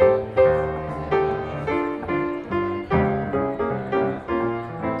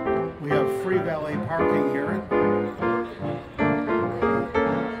 We have free valet parking here.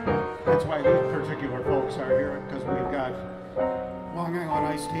 That's why these particular folks are here, because we've got Long Island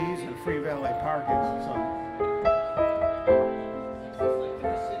iced teas and free valet parking. So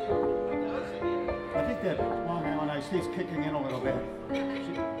I think that Long Island iced tea's kicking in a little bit.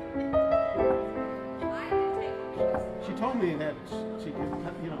 She told me that she can,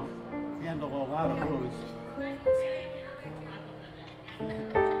 you know, handle a lot of booze.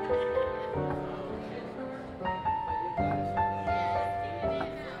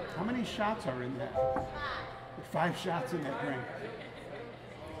 How many shots are in that? 5 shots in that drink.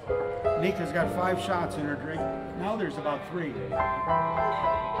 Nika's got 5 shots in her drink. Now there's about 3.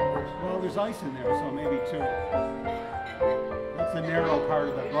 Well, there's ice in there, so maybe 2. That's the narrow part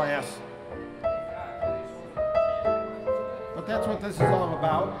of the glass. But that's what this is all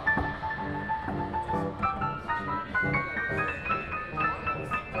about.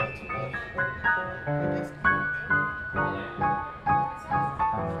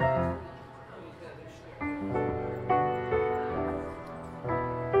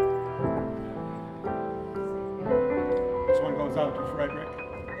 This one goes out to Frederick.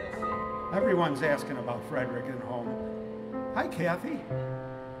 Everyone's asking about Frederick at home. Hi, Kathy.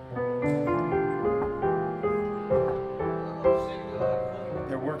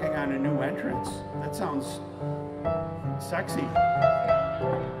 They're working on a new entrance. That sounds sexy.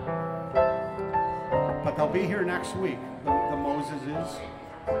 But they'll be here next week, the Moseses.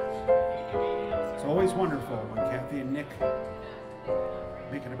 It's always wonderful when Kathy and Nick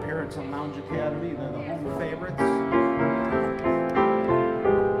make an appearance on Lounge Academy. They're the home favorites.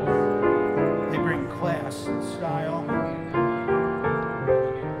 They bring class and style.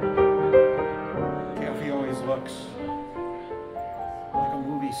 Kathy always looks like a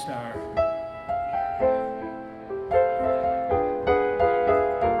movie star.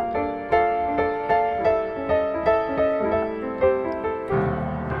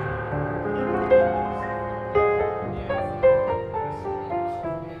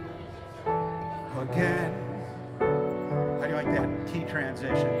 Again. How do you like that key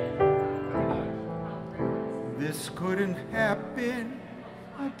transition? This couldn't happen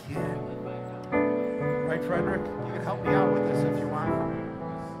again. Right, Frederick? You can help me out with this if you want.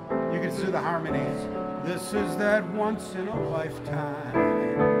 You can do the harmonies. This is that once in a lifetime.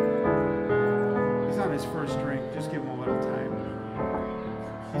 He's on his first drink. Just give him a little time.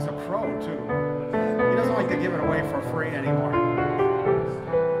 He's a pro, too. He doesn't like to give it away for free anymore.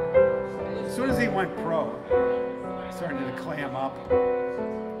 As soon as he went pro, he started to clam up.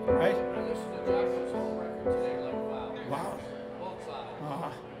 Right? Wow.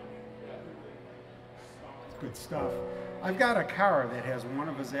 It's good stuff. I've got a car that has one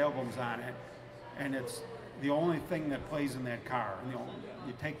of his albums on it, and it's the only thing that plays in that car. And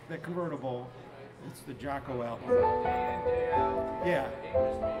you take the convertible, it's the Jocko album. Yeah.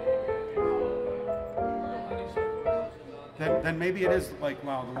 Then maybe it is like,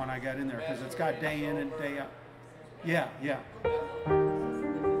 wow, the one I got in there, because it's got day in and day out. Yeah,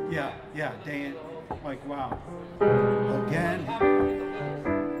 day in, like, wow. Again,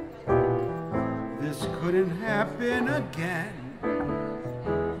 this couldn't happen again.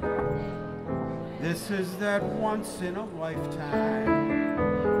 This is that once in a lifetime.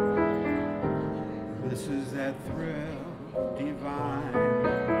 This is that thrill divine.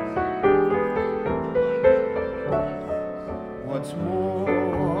 What's more,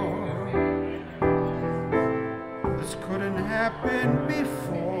 this couldn't happen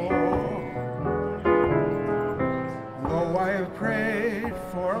before. Though I have prayed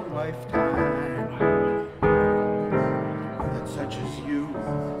for a lifetime that such as you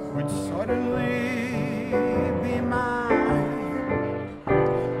would suddenly be mine.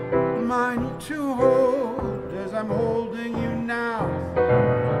 Mine to hold as I'm holding you now,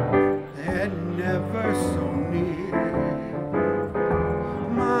 and never so near.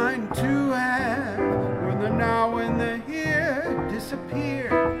 Mine to have when the now and the here disappear.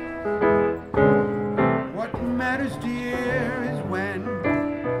 What matters, dear, is when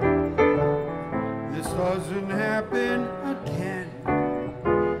this doesn't happen again.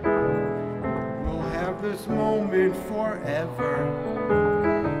 We'll have this moment forever,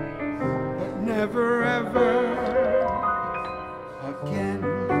 but never ever again.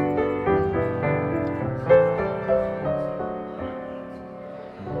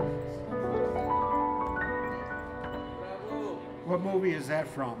 What movie is that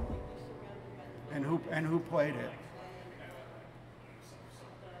from? And who played it?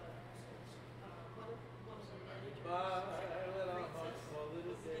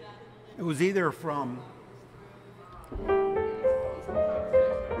 It was either from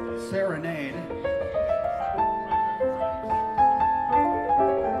Serenade. It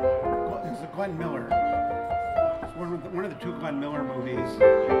was Glenn Miller. It's one of the two Glenn Miller movies.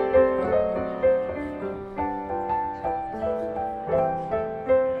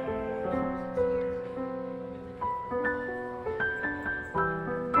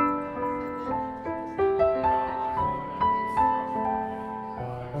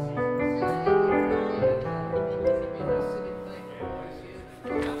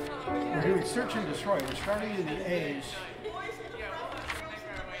 Search and Destroy. We're starting in the A's,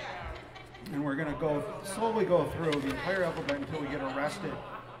 and we're going to slowly go through the entire alphabet until we get arrested.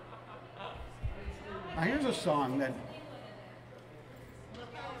 Now here's a song that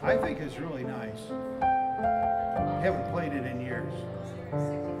I think is really nice. I haven't played it in years,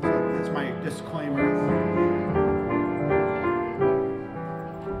 so that's my disclaimer.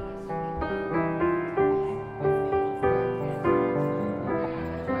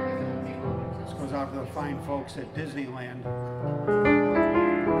 The fine folks at Disneyland.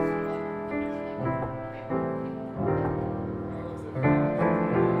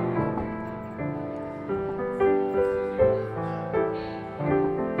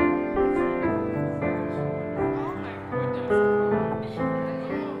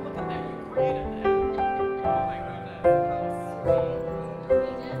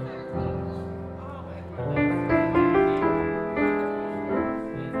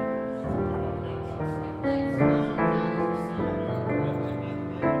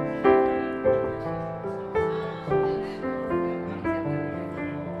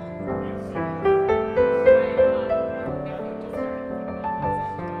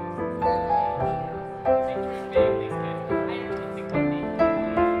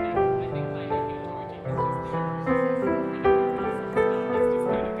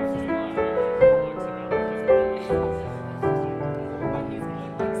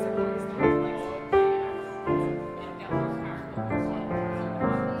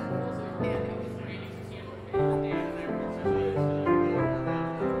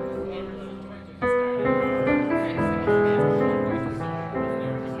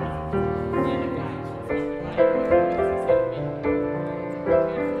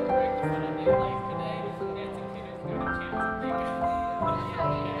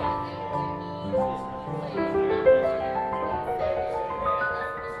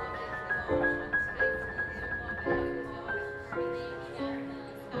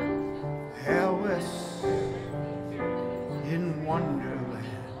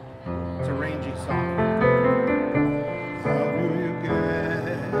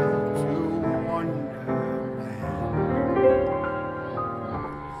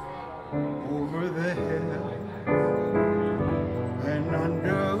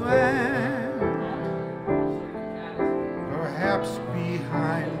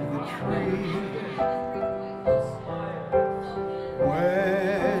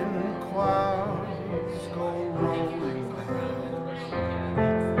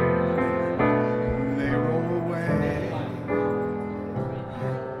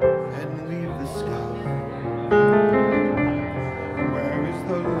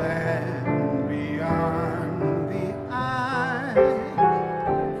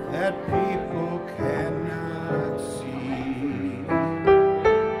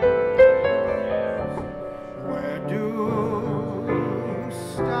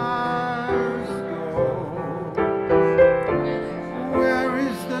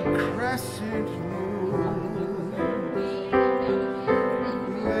 crescent moon.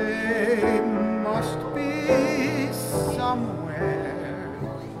 They must be somewhere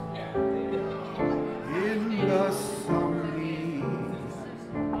in the sunny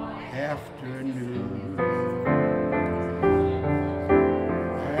afternoon.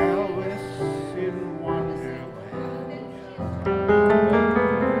 Alice in Wonderland.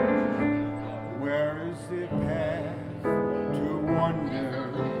 Where is the path to Wonderland?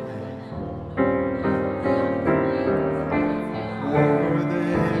 Over the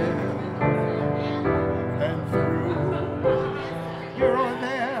hill and through here or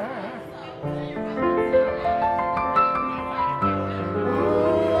there.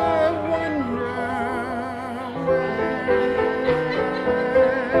 Oh, I wonder where.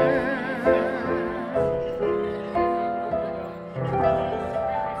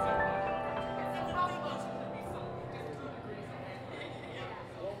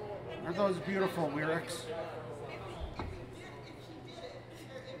 Are those beautiful lyrics?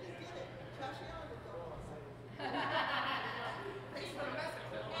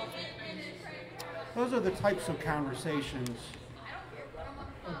 Those are the types of conversations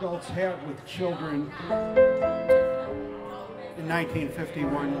adults had with children in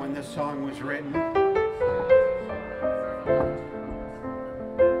 1951 when this song was written.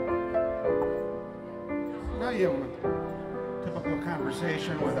 Now you have a typical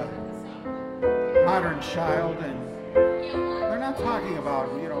conversation with a modern child, and they're not talking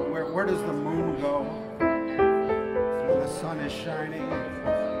about, you know, where does the moon go when the sun is shining.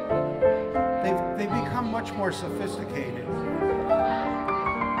 They've become much more sophisticated.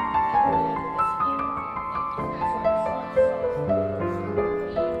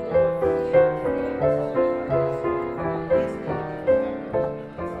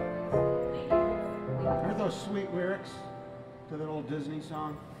 Are those sweet lyrics to that old Disney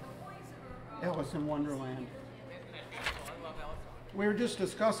song, Alice in Wonderland? We were just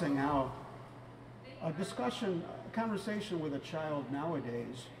discussing how a conversation with a child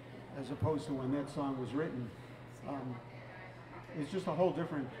nowadays, as opposed to when that song was written, is just a whole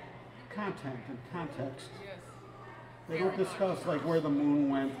different content and context. They don't discuss like where the moon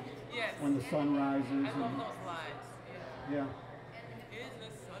went when the sun rises. I love And, those lines. yeah. Is the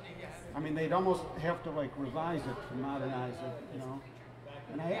sunny, yes. I mean, they'd almost have to like revise it to modernize it, you know.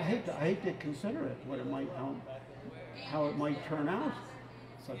 And I hate to consider it what it might how it might turn out.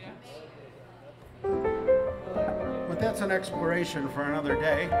 But that's an exploration for another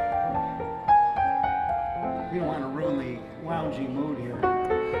day. We don't want to ruin the loungy mood here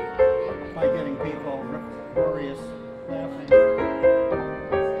by getting people uproarious laughing.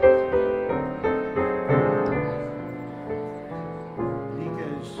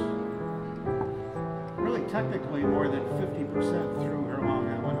 Nika's really technically more than 50% through her Long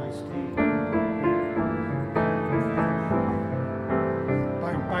Island iced tea.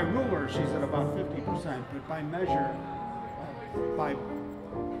 By ruler, she's at about 50%, but by measure,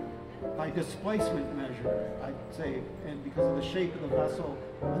 by displacement measure, I'd say, and because of the shape of the vessel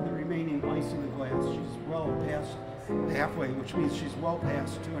and the remaining ice in the glass, she's well past halfway, which means she's well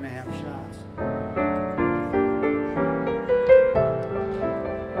past 2.5 shots.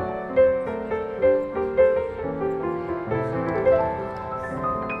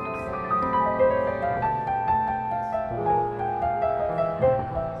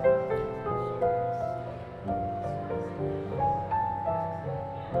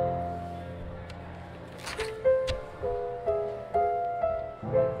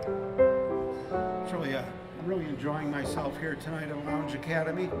 I'm really enjoying myself here tonight at Lounge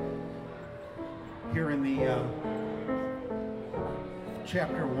Academy, here in the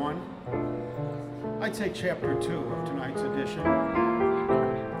Chapter 1. I'd say Chapter 2 of tonight's edition,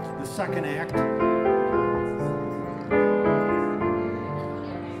 the second act.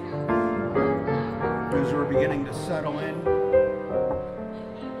 As we're beginning to settle in.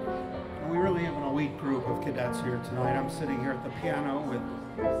 And we really have an elite group of cadets here tonight. I'm sitting here at the piano with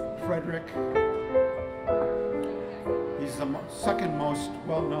Frederick. He's the second most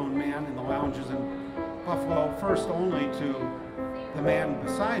well-known man in the lounges in Buffalo, first only to the man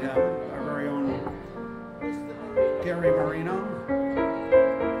beside him, our very own Gary Marino.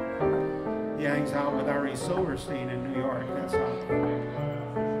 He hangs out with Ari Silverstein in New York. That's how.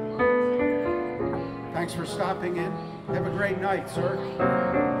 Thanks for stopping in. Have a great night, sir.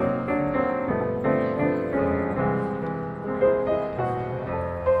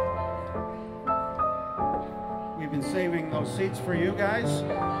 Saving those seats for you guys.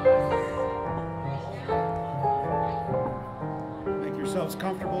 Make yourselves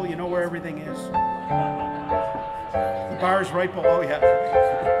comfortable. You know where everything is. The bar's right below you.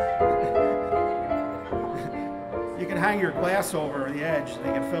 You can hang your glass over the edge,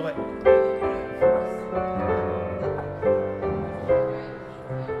 they can fill it.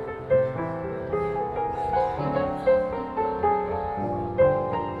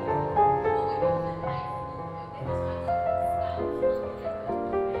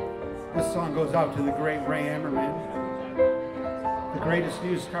 This song goes out to the great Ray Ammerman, the greatest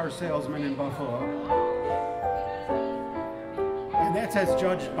used car salesman in Buffalo. And that's as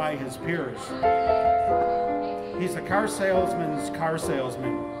judged by his peers. He's the car salesman's car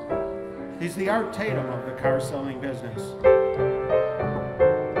salesman. He's the Art Tatum of the car selling business.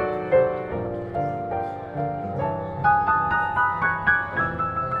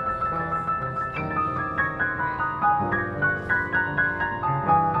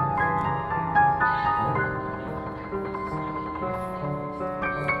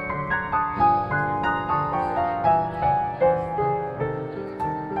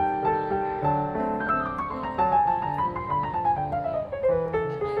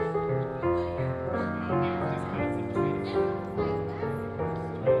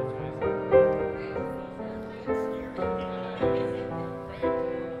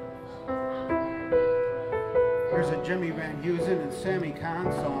 Jimmy Van Heusen and Sammy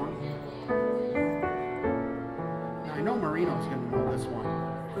Kahn song. Now I know Marino's going to know this one.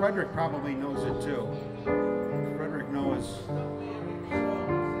 Frederick probably knows it too. Frederick knows.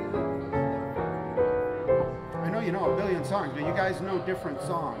 I know you know a billion songs, but you guys know different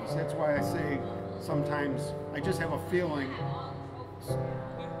songs. That's why I say sometimes I just have a feeling.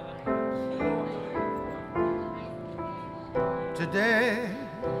 Today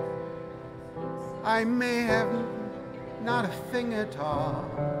I may have not a thing at all,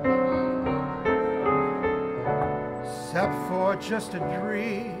 except for just a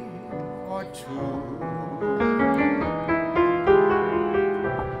dream or two.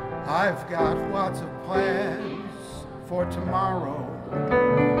 I've got lots of plans for tomorrow,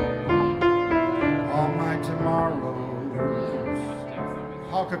 all my tomorrows.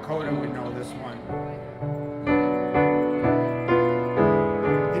 Hal Kokoda would know this one.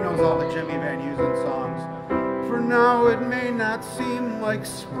 He knows all the Jimmy Van Heusen songs. For now it may not seem like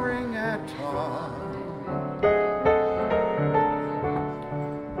spring at all.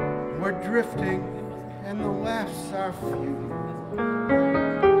 We're drifting and the laughs are few.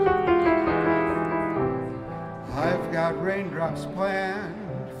 I've got raindrops planned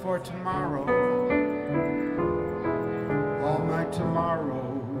for tomorrow, all my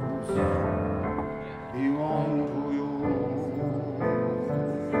tomorrows belong to you.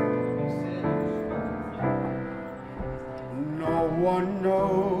 No one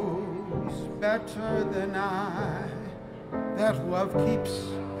knows better than I that love keeps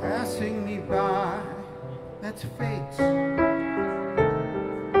passing me by. That's fate.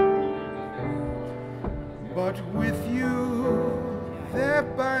 But with you there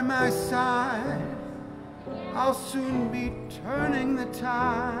by my side, I'll soon be turning the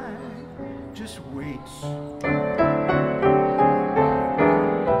tide. Just wait. As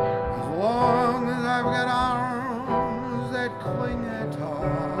long as I've got arms that cling at all,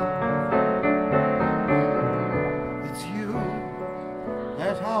 it's you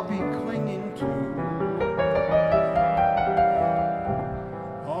that I'll be clinging to.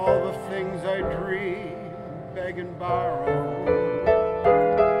 All the things I dream, beg and borrow,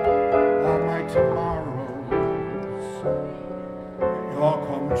 all my tomorrows, they all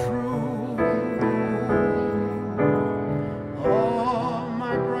come true. All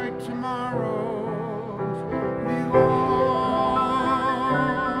my bright tomorrows belong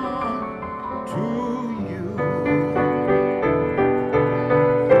to you.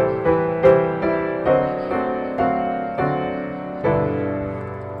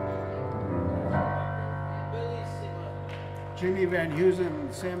 Jimmy Van Heusen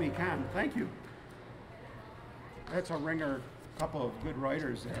and Sammy Kahn, thank you. That's a ringer, couple of good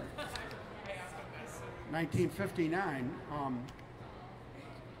writers there. 1959.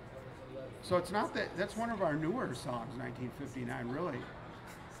 So it's not that, that's one of our newer songs, 1959, really.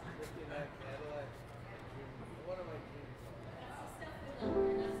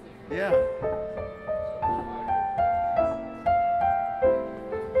 Yeah.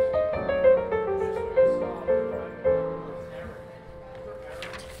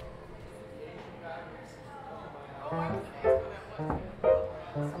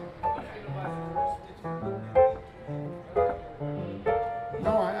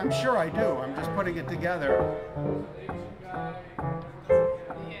 No, I'm sure I do. I'm just putting it together.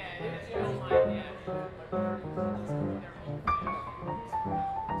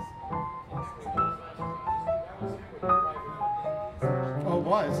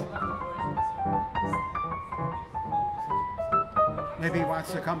 was. Maybe he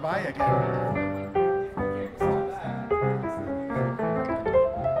wants to come by again.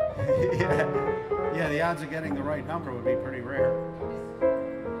 Yeah, the odds of getting the right number would be pretty rare.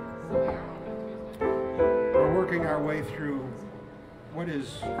 We're working our way through what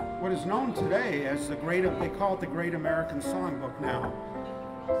is known today as they call it the Great American Songbook now.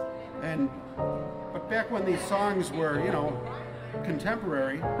 But back when these songs were,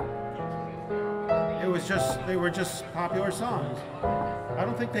 contemporary, they were just popular songs. I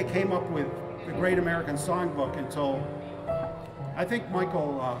don't think they came up with the Great American Songbook until, I think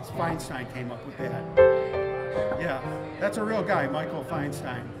Michael Feinstein came up with that. Yeah, that's a real guy, Michael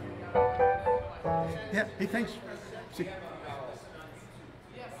Feinstein. Yeah, he thinks. See,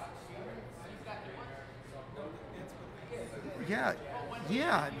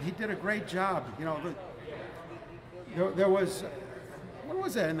 yeah, he did a great job. There was, what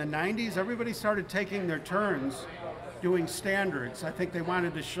was that, in the 90s? Everybody started taking their turns doing standards. I think they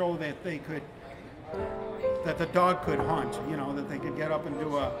wanted to show that that the dog could hunt, that they could get up and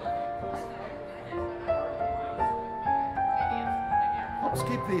do helps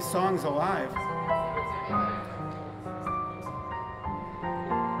keep these songs alive.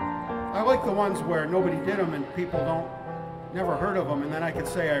 I like the ones where nobody did them and people never heard of them, and then I could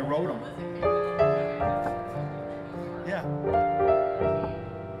say I wrote them. Yeah.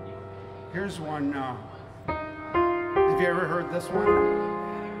 Here's one. Have you ever heard this one?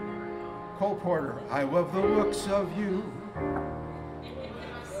 Cole Porter. I love the looks of you,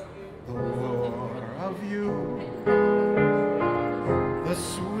 the lure of you, the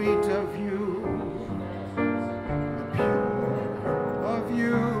sweet of you, the pure of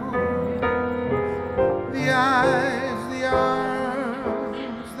you, the eyes, the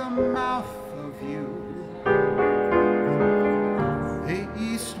arms, the mouth of you, the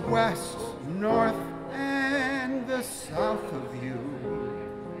east, west, north, and the south of you.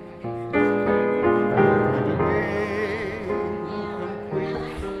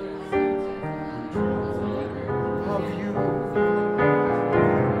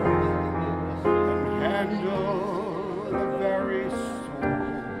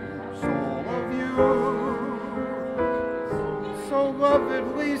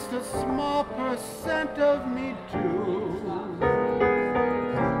 At least a small percent of me too,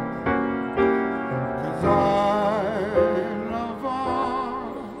 'cause I love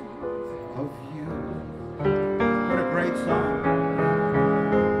all of you. What a great song.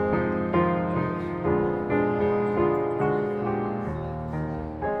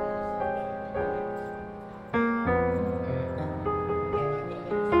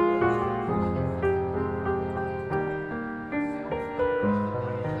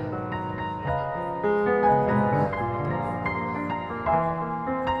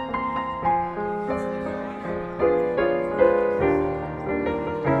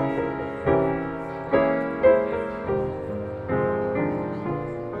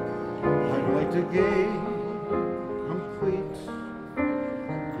 To gain complete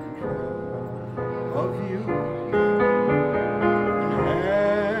control of you and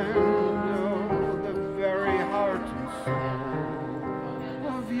handle the very heart and soul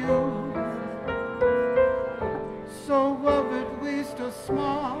of you. So love at least a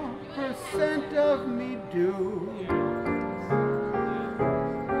small percent of me do.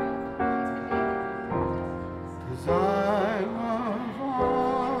 'Cause I love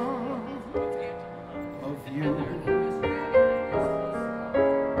all of you.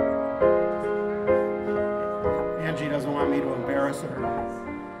 Angie doesn't want me to embarrass her.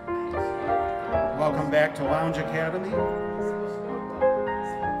 Welcome back to Lounge Academy.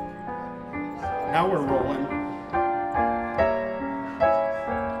 Now we're rolling.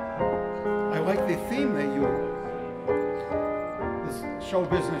 I like the theme that this show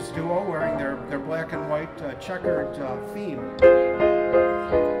business duo wearing their black and white checkered theme.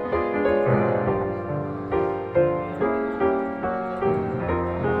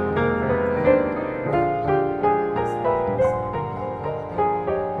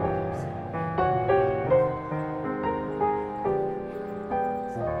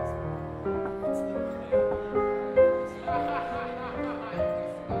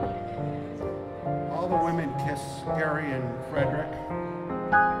 All the women kiss Gary and Frederick.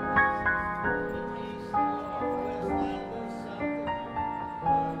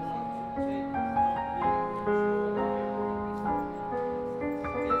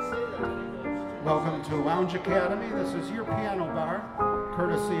 Welcome to Lounge Academy. This is your piano bar,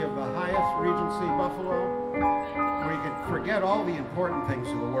 courtesy of the Hyatt, Regency, Buffalo, where you can forget all the important things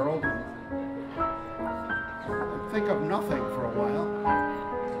in the world and think of nothing for a while.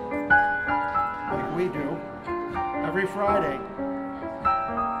 every Friday.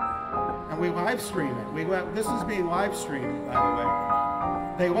 And we live stream it. This is being live streamed, by the way.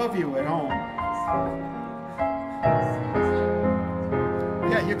 They love you at home.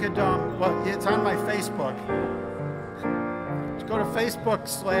 Yeah, you could, well, it's on my Facebook. Just go to Facebook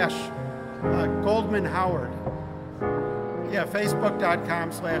 / Goldman Howard. Yeah, Facebook.com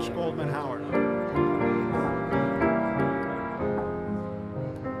 / Goldman Howard.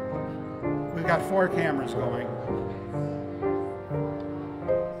 We've got 4 cameras going.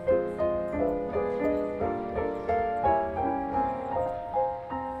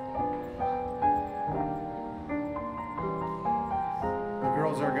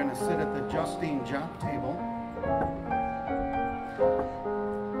 Are going to sit at the Justine Job table.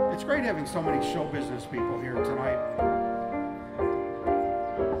 It's great having so many show business people here tonight.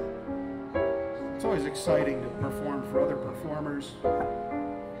 It's always exciting to perform for other performers.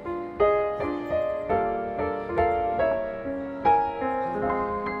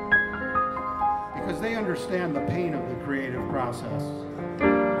 Because they understand the pain of the creative process.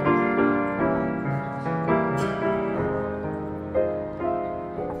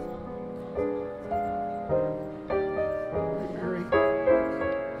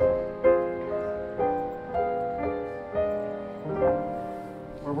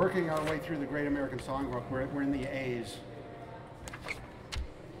 Our way through the Great American Songbook. We're in the A's.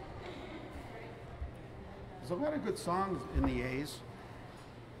 There's a lot of good songs in the A's.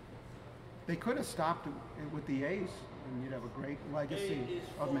 They could have stopped with the A's, and you'd have a great legacy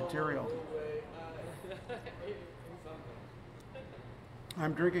of material.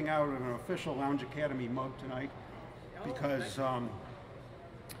 I'm drinking out of an official Lounge Academy mug tonight because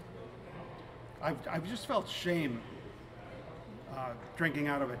I've just felt shame drinking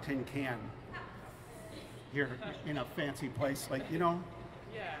out of a tin can here in a fancy place. Like, you know,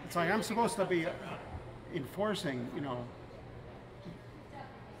 it's like I'm supposed to be enforcing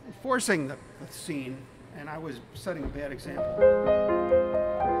the scene, and I was setting a bad example.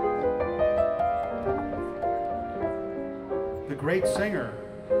 The great singer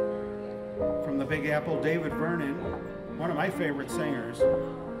from the Big Apple, David Vernon, one of my favorite singers.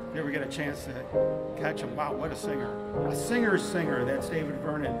 If you ever get a chance to catch him, wow, what a singer. A singer's singer, that's David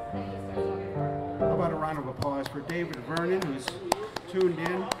Vernon. How about a round of applause for David Vernon, who's tuned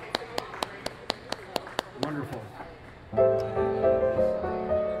in? Wonderful.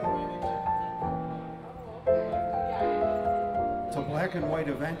 It's a black and white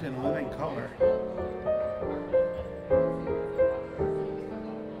event in living color.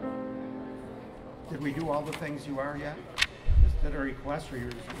 Did we do all the things you are yet? Is that a request or you're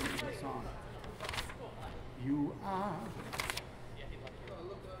just singing the song? You are.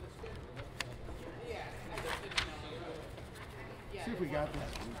 See if we got that.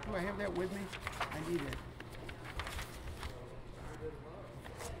 Do I have that with me? I need it.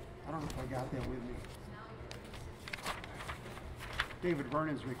 I don't know if I got that with me. David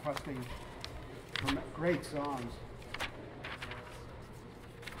Vernon's requesting great songs.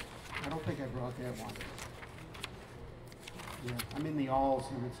 I don't think I brought that one. Yeah, I'm in the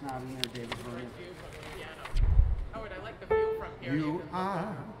alls and it's not in there, David Vernon. Howard, I like the view from here. You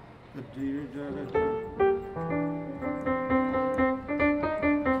are the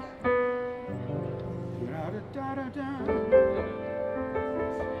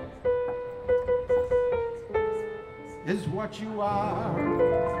is what you are.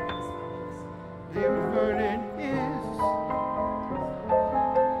 David Vernon is.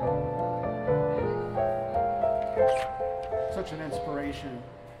 Such an inspiration.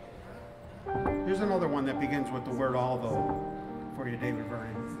 Here's another one that begins with the word although for you, David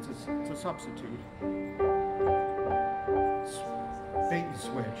Vernon. It's a substitute. Bait and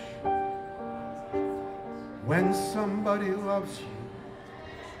switch. When somebody loves you,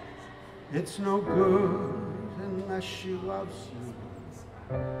 it's no good unless she loves you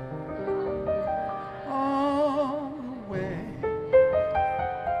all the way.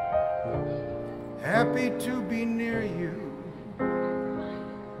 Happy to be near you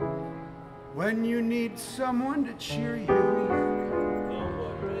when you need someone to cheer you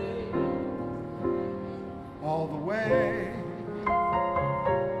all the way.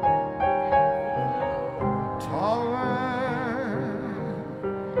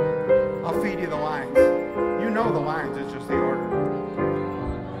 I'll feed you the lines. You know the lines, it's just the order.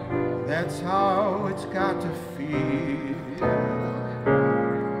 That's how it's got to feel.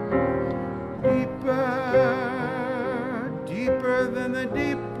 Deeper, deeper than the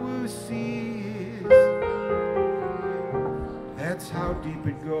deep blue seas. That's how deep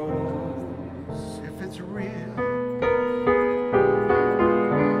it goes, if it's real.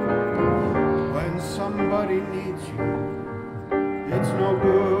 When somebody needs you,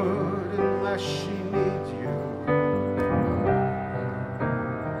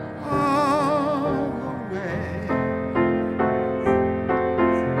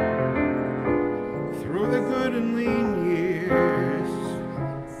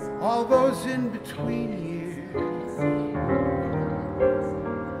 between years,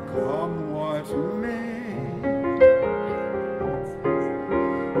 come what may.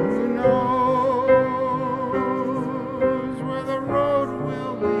 Who knows where the road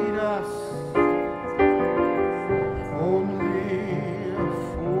will lead us? Only a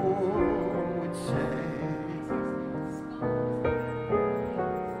fool would say.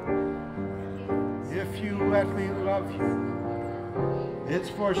 If you let me love you, it's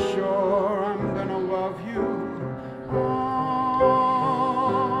for sure I'm gonna love you all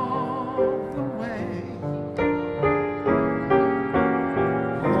the way.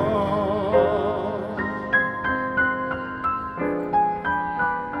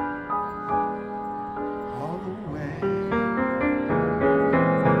 All the way.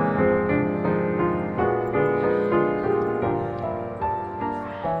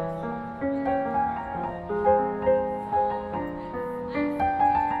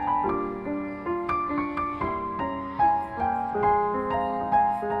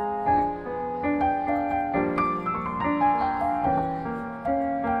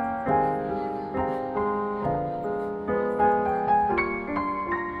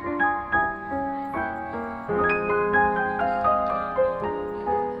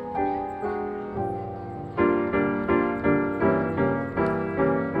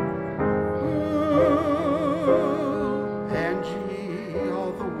 Angie,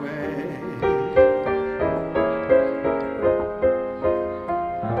 all the way.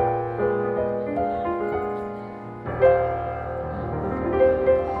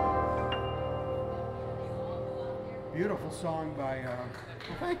 Beautiful song by,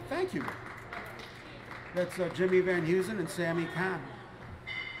 thank you. That's Jimmy Van Heusen and Sammy Kahn.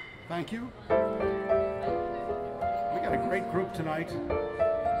 Thank you. We got a great group tonight.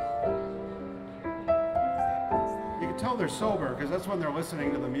 You can tell they're sober because that's when they're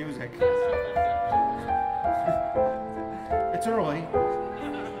listening to the music. It's early.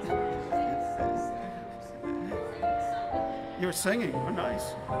 You're singing. Oh,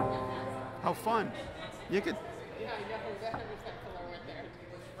 nice. How fun. You could. Yeah, I know. That was that pillow right there.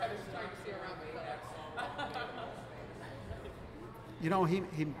 I was trying to see around the pillow. You know,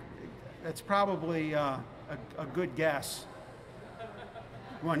 that's probably a good guess.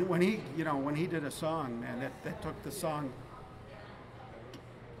 When he did a song, man, that took the song.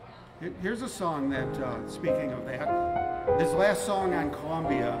 Here's a song that, speaking of that, his last song on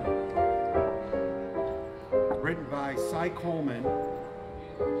Columbia, written by Cy Coleman,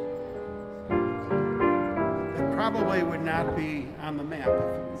 it probably would not be on the map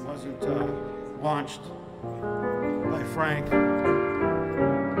if it wasn't launched by Frank,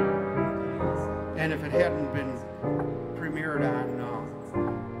 and if it hadn't been premiered on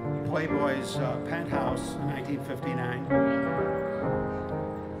Playboy's Penthouse in 1959.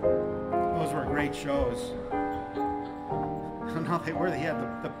 Those were great shows. No, they were. They had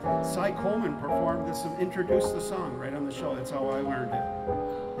the Cy Coleman performed this, introduced the song right on the show. That's how I learned it.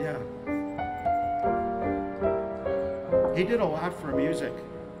 Yeah. He did a lot for music.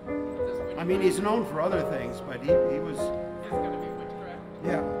 I mean, he's known for other things, but he was. It's going to be Witchcraft.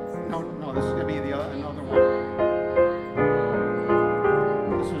 Yeah. No, this is going to be another one.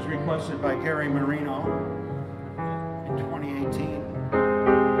 This was requested by Gary Marino in 2018.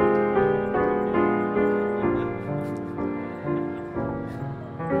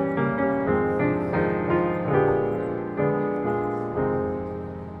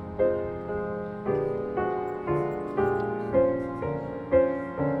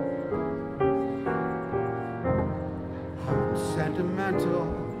 I'm sentimental,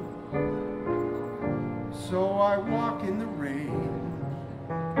 so I walk in the rain.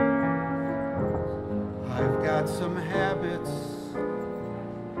 I've got some habits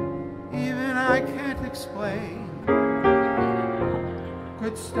even I can't explain.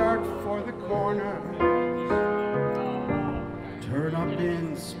 Could start for the corner, turn up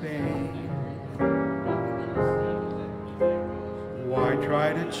in Spain. Why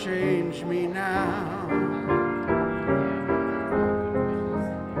try to change me now?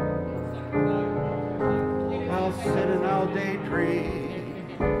 I'll sit and I'll daydream.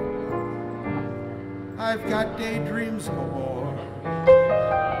 I've got daydreams galore.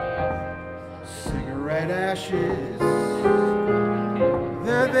 Cigarette ashes,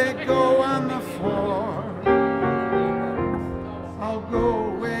 there they go on the floor. I'll go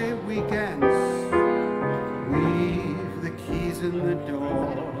away weekends, leave the keys in the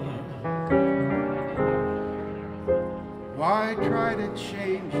door. Why try to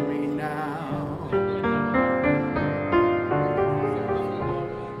change me now?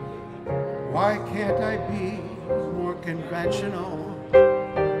 Why can't I be more conventional?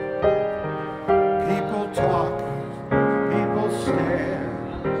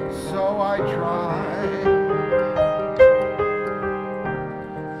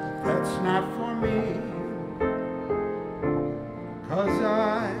 that's not for me, 'cause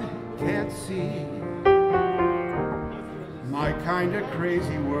I can't see my kind of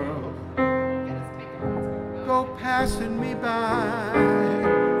crazy world go passing me by.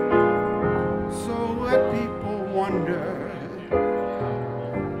 So let people wonder,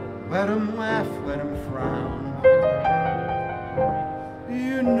 let them laugh, let them frown.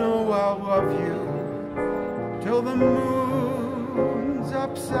 You know I'll love you till the moon's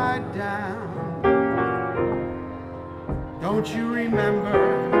upside down. Don't you remember,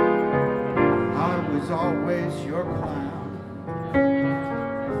 I was always your clown.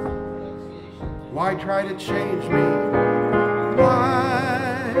 Why try to change me?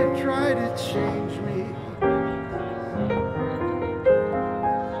 Why try to change me?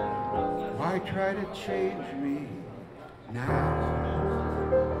 Why try to change me now?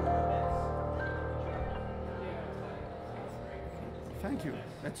 Thank you.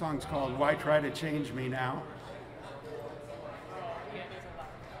 That song's called Why Try to Change Me Now?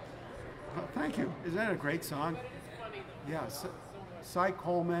 Oh, thank you. Isn't that a great song? Yeah, Cy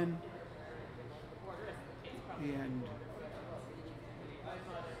Coleman and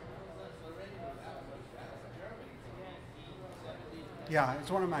yeah, it's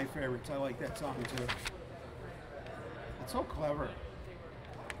one of my favorites. I like that song too. It's so clever.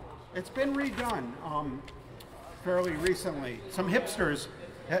 It's been redone fairly recently. Some hipsters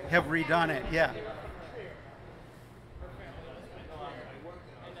have redone it, yeah.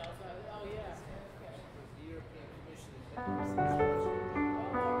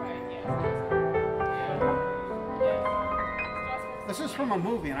 This is from a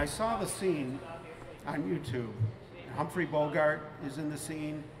movie, and I saw the scene on YouTube. Humphrey Bogart is in the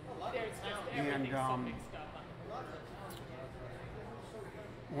scene, and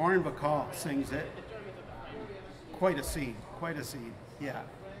Warren Bacall sings it. Quite a scene, yeah,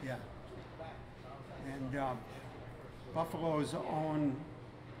 yeah. And Buffalo's own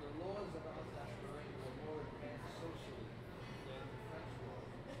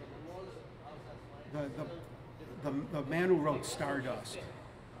the man who wrote Stardust.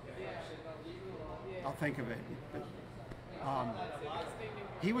 I'll think of it.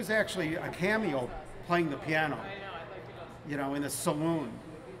 He was actually a cameo playing the piano, you know, in a saloon.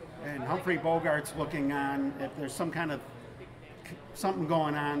 And Humphrey Bogart's looking on if there's some kind of something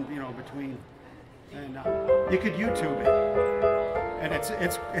going on, you know, between. And you could YouTube it, and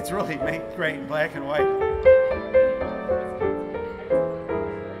it's really made great in black and white.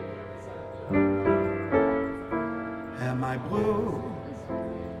 Am I blue?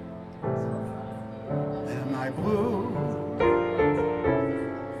 Am I blue?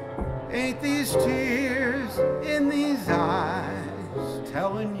 Ain't these tears in these eyes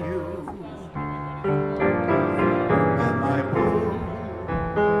telling you? Am I blue?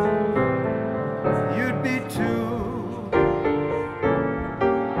 You'd be too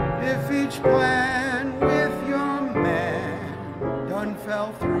if each plan with your man done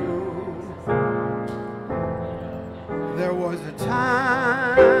fell through. There was a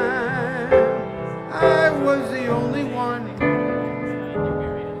time I was the only one,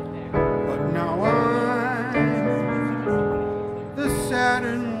 but now I'm the sad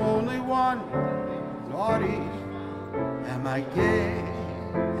and lonely one. Lordy, am I gay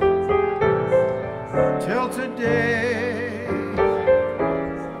till today?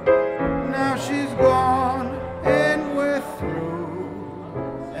 Now she's gone and we're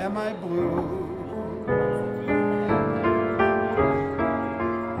through. Am I blue?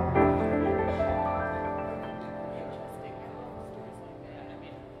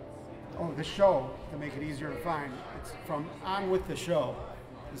 The Show, to make it easier to find. It's from On With the Show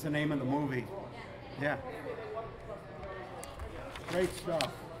is the name of the movie. Yeah. Great stuff.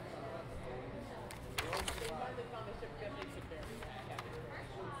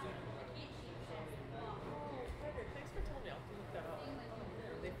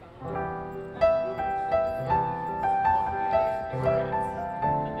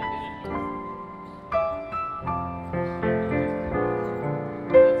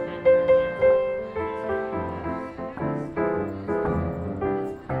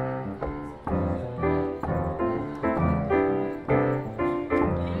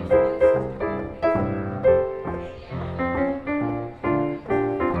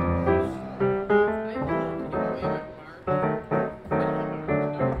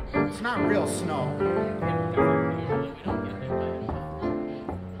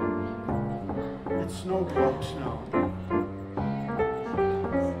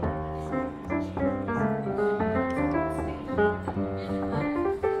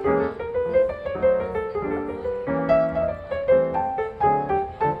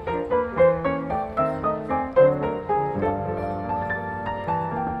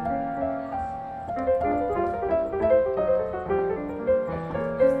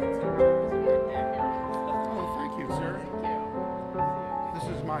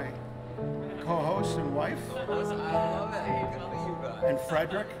 my co-host and wife. I love it. Good to meet you guys. And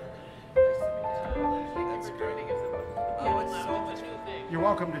Frederick. That's great. Oh, it's so much fun. You're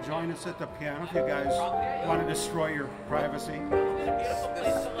welcome to join us at the piano if you guys want to destroy your privacy.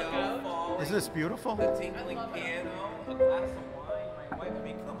 Isn't this beautiful? The tinkling piano, a glass of wine. My wife, I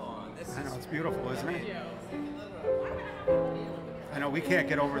mean, come on. This I know, is it's beautiful, isn't it? I know, we can't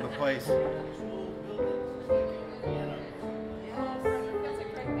get over the place. wow.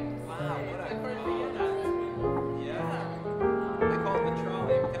 What a yeah. They call it the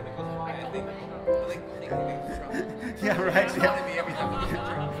trolley. Every time it goes by, I think the trolley. Yeah, right. It's Yeah. to me every time it goes by.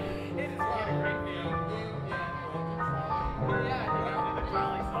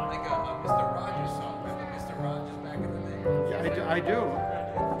 Like a Mr. Rogers song. Remember Mr. Rogers back in the day? Yeah, I do.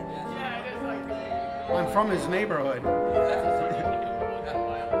 I'm from his neighborhood.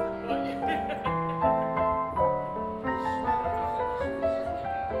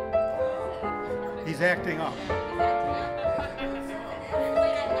 He's acting up.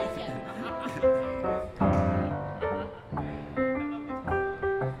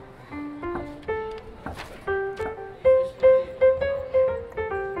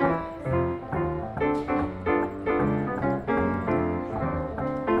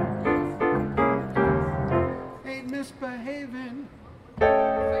 Ain't misbehaving.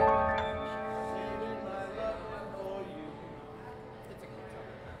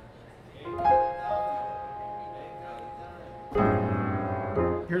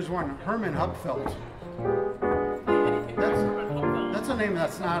 Here's one, Herman Hupfeld. That's a name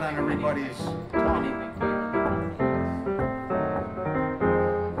that's not on everybody's tongue.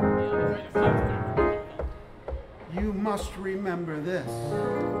 You must remember this.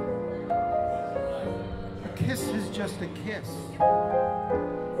 A kiss is just a kiss.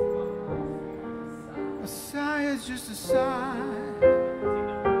 A sigh is just a sigh.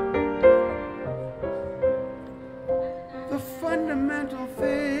 The fundamental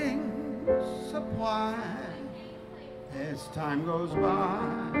things apply as time goes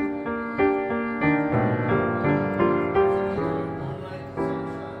by.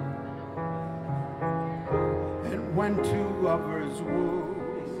 And when two lovers woo,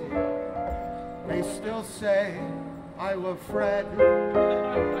 they still say, I love Fred.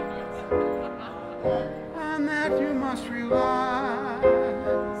 On that you must rely.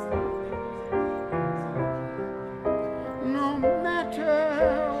 No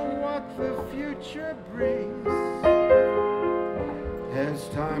matter what the future brings, as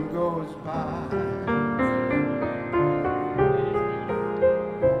time goes by.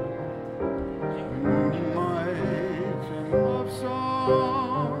 Moonlight and love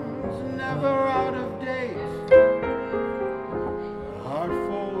songs, never out of date, heart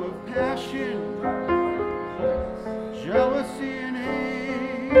full of passion, jealousy and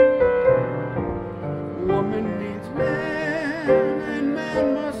hate. Woman needs man, and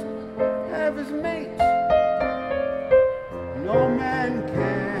man must have his mate. No man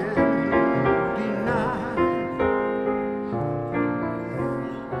can deny.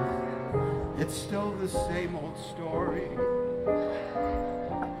 It's still the same old story, a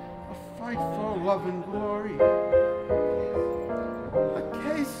fight for love and glory, a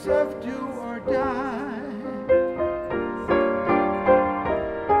case of do or die.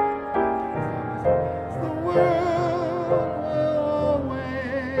 The world will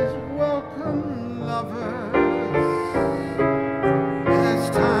always welcome lovers as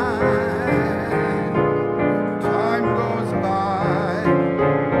time goes by.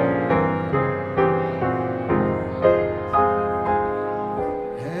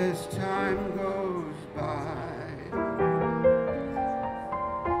 As time goes by.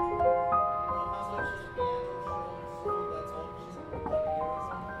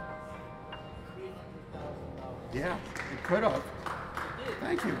 Yeah, it could have.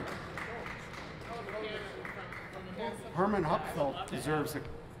 Thank you. Herman Hupfeld deserves the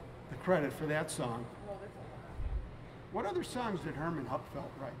credit for that song. What other songs did Herman Hupfeld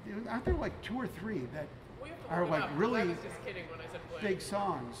write? Aren't there like 2 or 3 that are like really big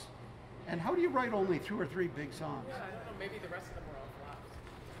songs? And how do you write only 2 or 3 big songs? I don't know, maybe the rest of them were all flops.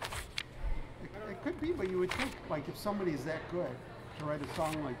 It could be, but you would think like if somebody's that good to write a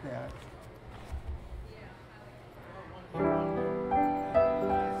song like that.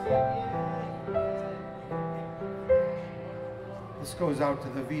 This goes out to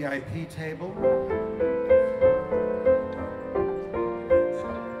the VIP table.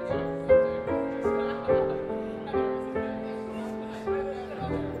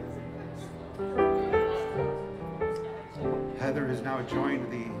 Heather has now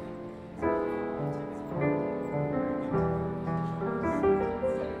joined the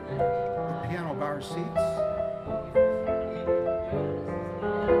car seats.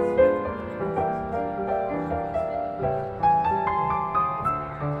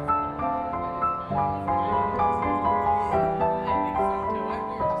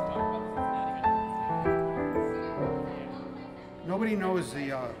 Nobody knows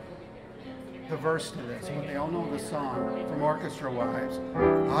the verse to this, but they all know the song from Orchestra Wives.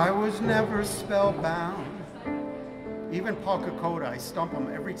 I was never spellbound. Even Paul Kokoda, I stump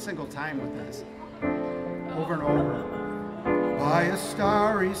him every single time with this, over and over. By a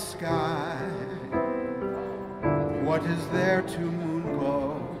starry sky, what is there to moon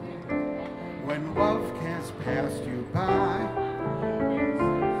glow when love has passed you by?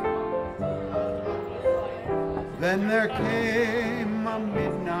 Then there came a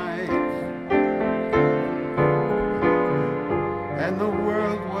midnight, and the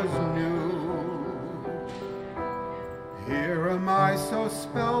world was new. Here am I so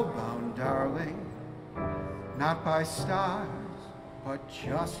spellbound, darling, not by stars, but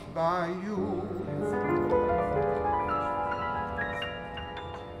just by you.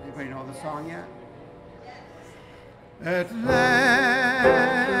 Anybody know the song yet? At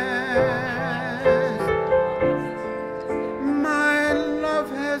last, my love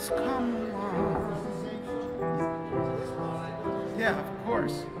has come along. Yeah, of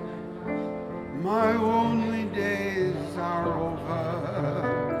course. My lonely days are over,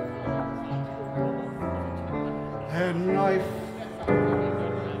 and life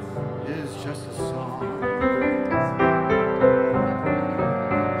is just a song.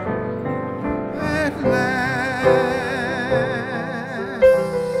 At last,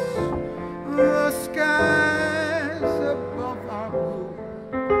 the skies above are blue.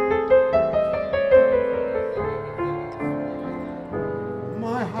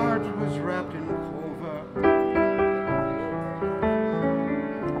 My heart was wrapped in clover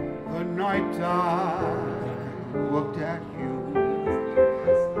the night I looked at you.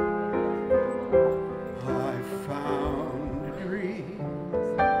 I found a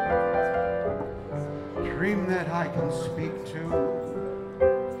dream that I can speak to,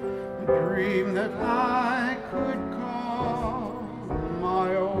 a dream that I could call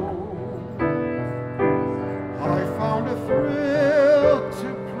my own. I found a thrill to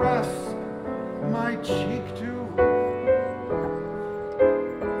press my cheek to,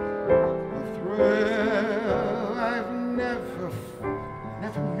 a thrill I've never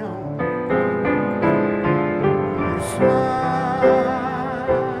known. You smiled,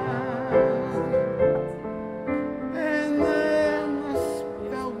 and then the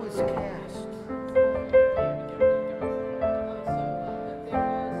spell was cast,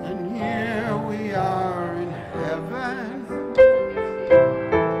 and here we are in heaven.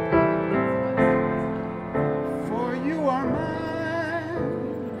 For you are mine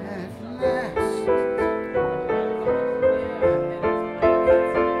at last.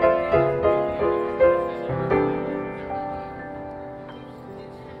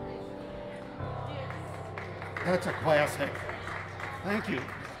 That's a classic. Thank you.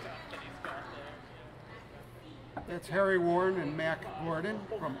 That's Harry Warren and Mac Gordon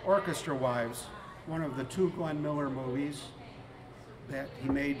from Orchestra Wives, one of the 2 Glenn Miller movies that he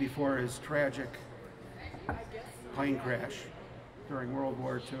made before his tragic plane crash during World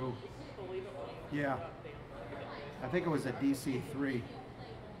War II. Yeah. I think it was a DC-3.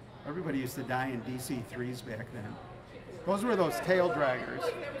 Everybody used to die in DC-3s back then. Those were those tail draggers.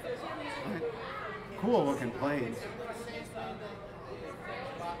 Right? Cool looking planes.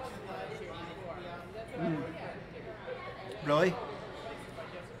 Really?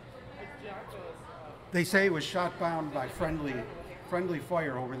 They say it was shot down by friendly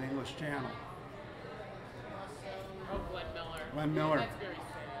fire over the English Channel. Oh, Glenn Miller. Glenn Miller. That's very sad.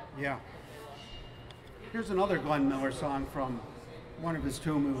 Yeah. Here's another Glenn Miller song from one of his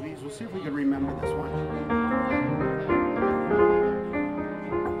 2 movies. We'll see if we can remember this one.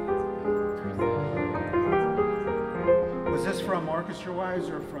 Was this from Orchestra Wives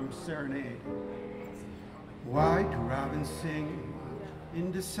or from Serenade? Why do robins sing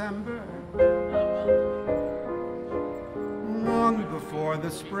in December, long before the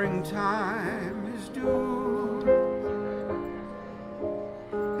springtime is due?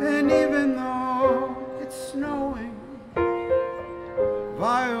 And even though it's snowing,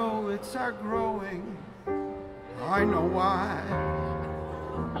 violets are growing. I know why,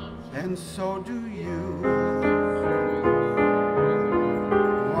 and so do you.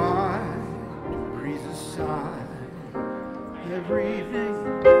 Why do breezes sigh every evening,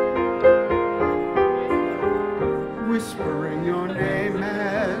 whispering your name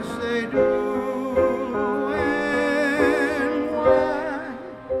as they do? And why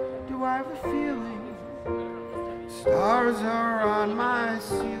do I have a feeling Stars are on my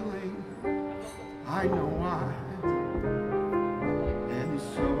ceiling, I know why, and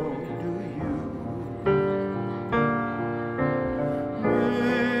so do you.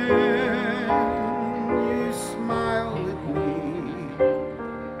 When you smile at me,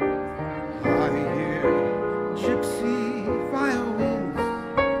 I hear gypsy violins.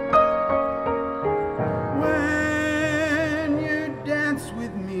 When you dance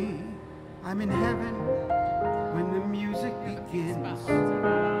with me, I'm in heaven when the music begins.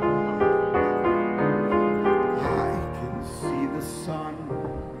 I can see the sun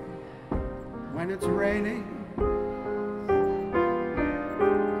when it's raining,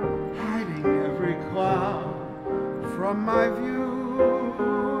 hiding every cloud from my view.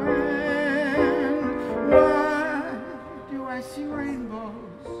 And why do I see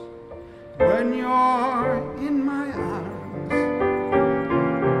rainbows when you're in my arms?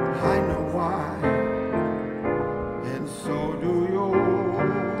 I know why, and so do you.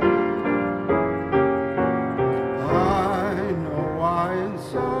 I know why, and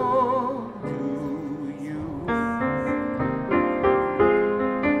so do you.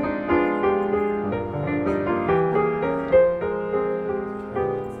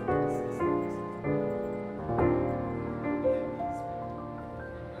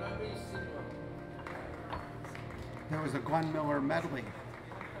 That was a Glenn Miller medley.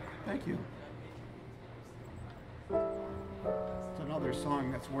 Thank you. It's another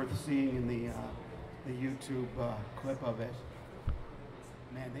song that's worth seeing in the YouTube clip of it.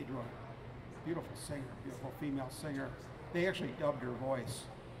 Man, they drew a beautiful singer, beautiful female singer. They actually dubbed her voice.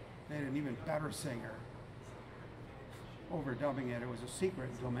 They had an even better singer. Overdubbing it, it was a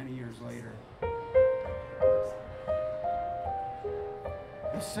secret until many years later.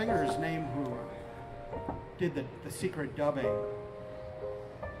 The singer's name who did the secret dubbing,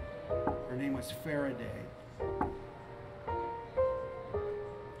 her name was Faraday,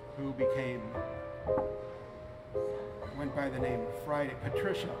 who went by the name Friday,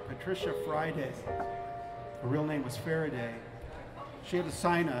 Patricia Friday. Her real name was Faraday. She had to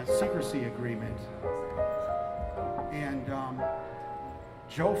sign a secrecy agreement. And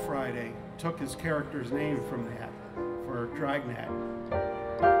Joe Friday took his character's name from that for Dragnet,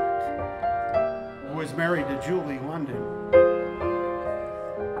 who was married to Julie London.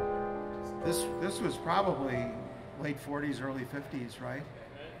 This was probably late 40s, early 50s, right?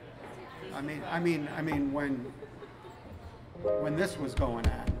 I mean when this was going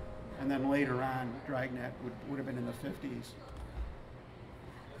on, and then later on, Dragnet would have been in the 50s.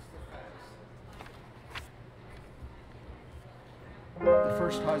 The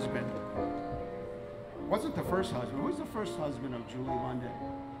first husband wasn't the first husband. Who was the first husband of Julie London?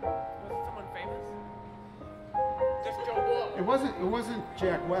 Was it someone famous? Just Joe Blow. It wasn't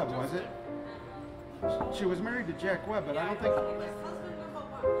Jack Webb, was it? She was married to Jack Webb, but I don't think.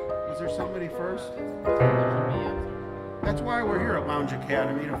 Was there somebody first? That's why we're here at Lounge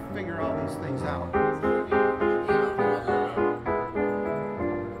Academy, to figure all these things out.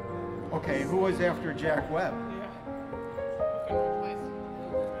 Okay, who was after Jack Webb?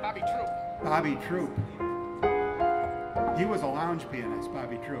 Bobby Troop. Bobby Troop. He was a lounge pianist,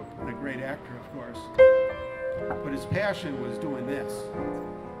 Bobby Troop, and a great actor, of course. But his passion was doing this.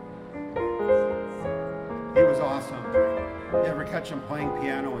 He was awesome. You ever catch him playing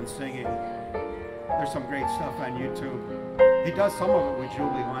piano and singing? There's some great stuff on YouTube. He does some of it with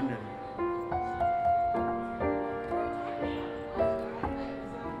Julie London.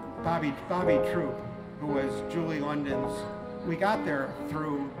 Bobby Troop, who was Julie London's. We got there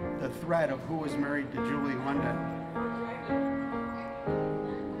through the thread of who was married to Julie London.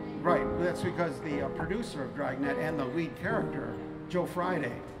 Right, that's because the producer of Dragnet and the lead character, Joe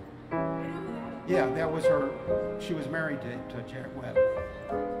Friday. Yeah, that was her. She was married to Jack Webb.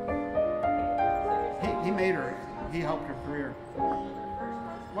 He made her. He helped her career.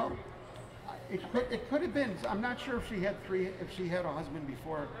 Well, it could have been. I'm not sure if she had a husband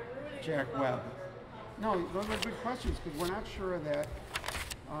before Jack Webb. No, those are good questions because we're not sure of that.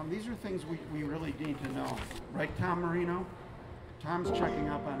 These are things we really need to know, right, Tom Marino? Tom's checking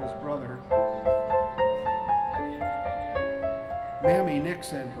up on his brother. Mammy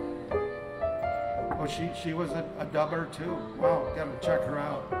Nixon. Oh, she was a dubber too. Wow, got to check her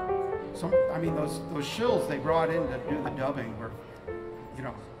out. Those shills they brought in to do the dubbing were,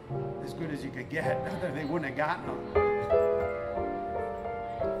 as good as you could get. Not that they wouldn't have gotten them.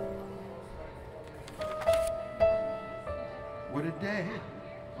 What a day.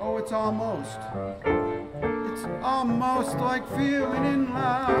 Oh, it's almost like feeling in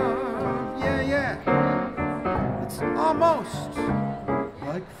love. Yeah. It's almost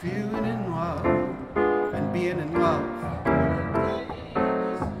like feeling in love. And being in love.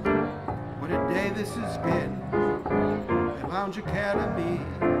 What a day this has been at Lounge Academy.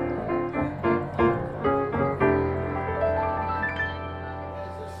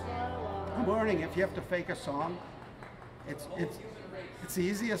 Good morning. If you have to fake a song, it's the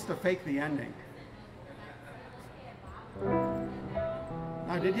easiest to fake the ending.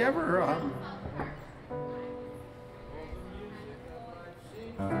 Now, did you ever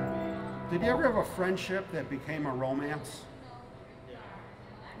have a friendship that became a romance?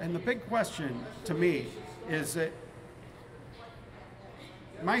 And the big question to me is that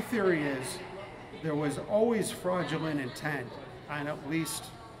my theory is there was always fraudulent intent on at least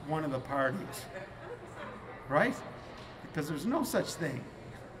one of the parties, right? Because there's no such thing,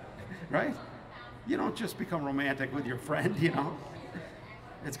 right? You don't just become romantic with your friend, you know?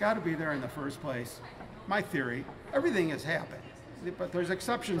 It's got to be there in the first place. My theory, everything has happened, but there's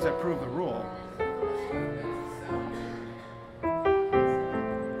exceptions that prove the rule.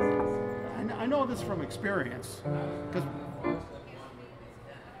 I know this from experience, because,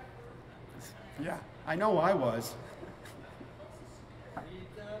 yeah, I know I was.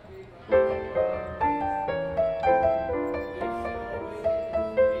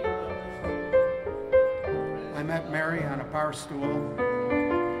 I met Mary on a bar stool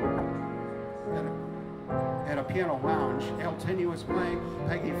at a piano lounge. Al Tinney was playing,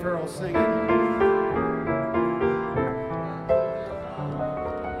 Peggy Farrell singing.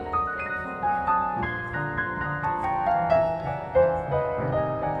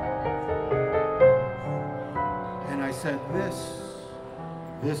 And I said,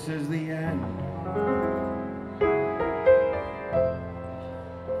 this is the end.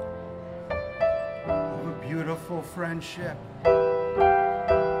 Of a beautiful friendship.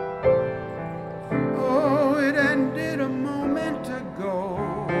 Oh, it ended a moment ago.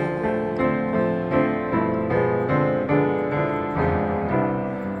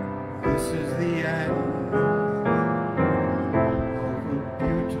 This is the end of a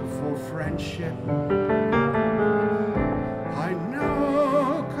beautiful friendship. I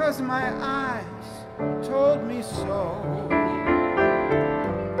know, 'cause my eyes told me so.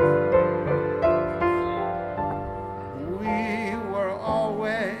 We were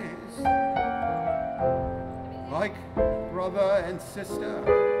always like brother and sister,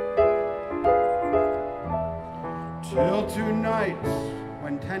 till tonight,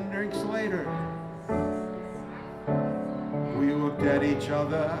 when 10 drinks later, we looked at each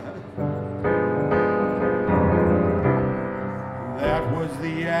other. That was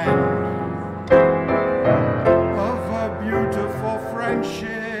the end of a beautiful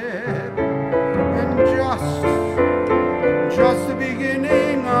friendship, and just the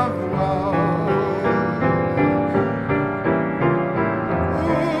beginning of love.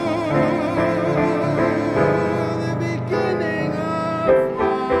 The beginning of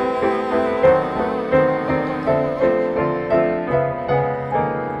love.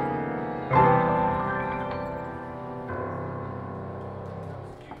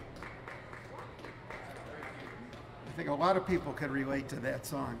 I think a lot of people could relate to that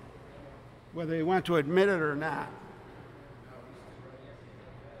song, whether they want to admit it or not.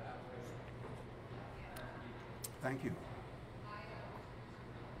 Thank you.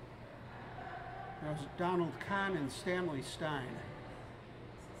 That was Donald Kahn and Stanley Stein.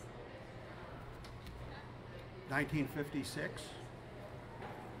 1956.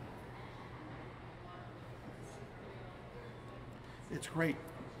 It's great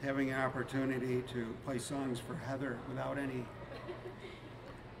having an opportunity to play songs for Heather without any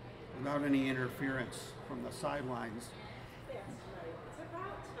interference from the sidelines.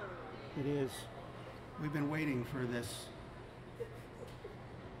 It is. We've been waiting for this.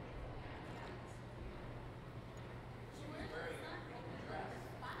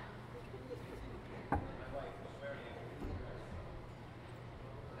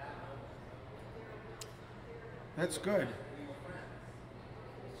 That's good.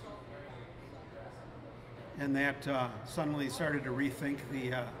 And that suddenly started to rethink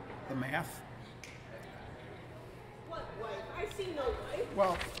the math. What wife? I see no wife.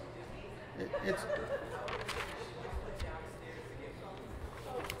 Well, it's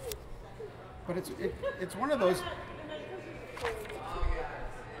one of those.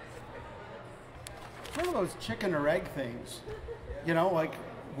 It's one of those chicken or egg things, you know, like,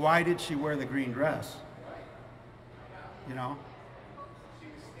 why did she wear the green dress? You know?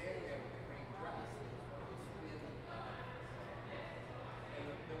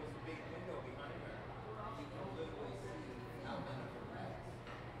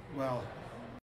 Well,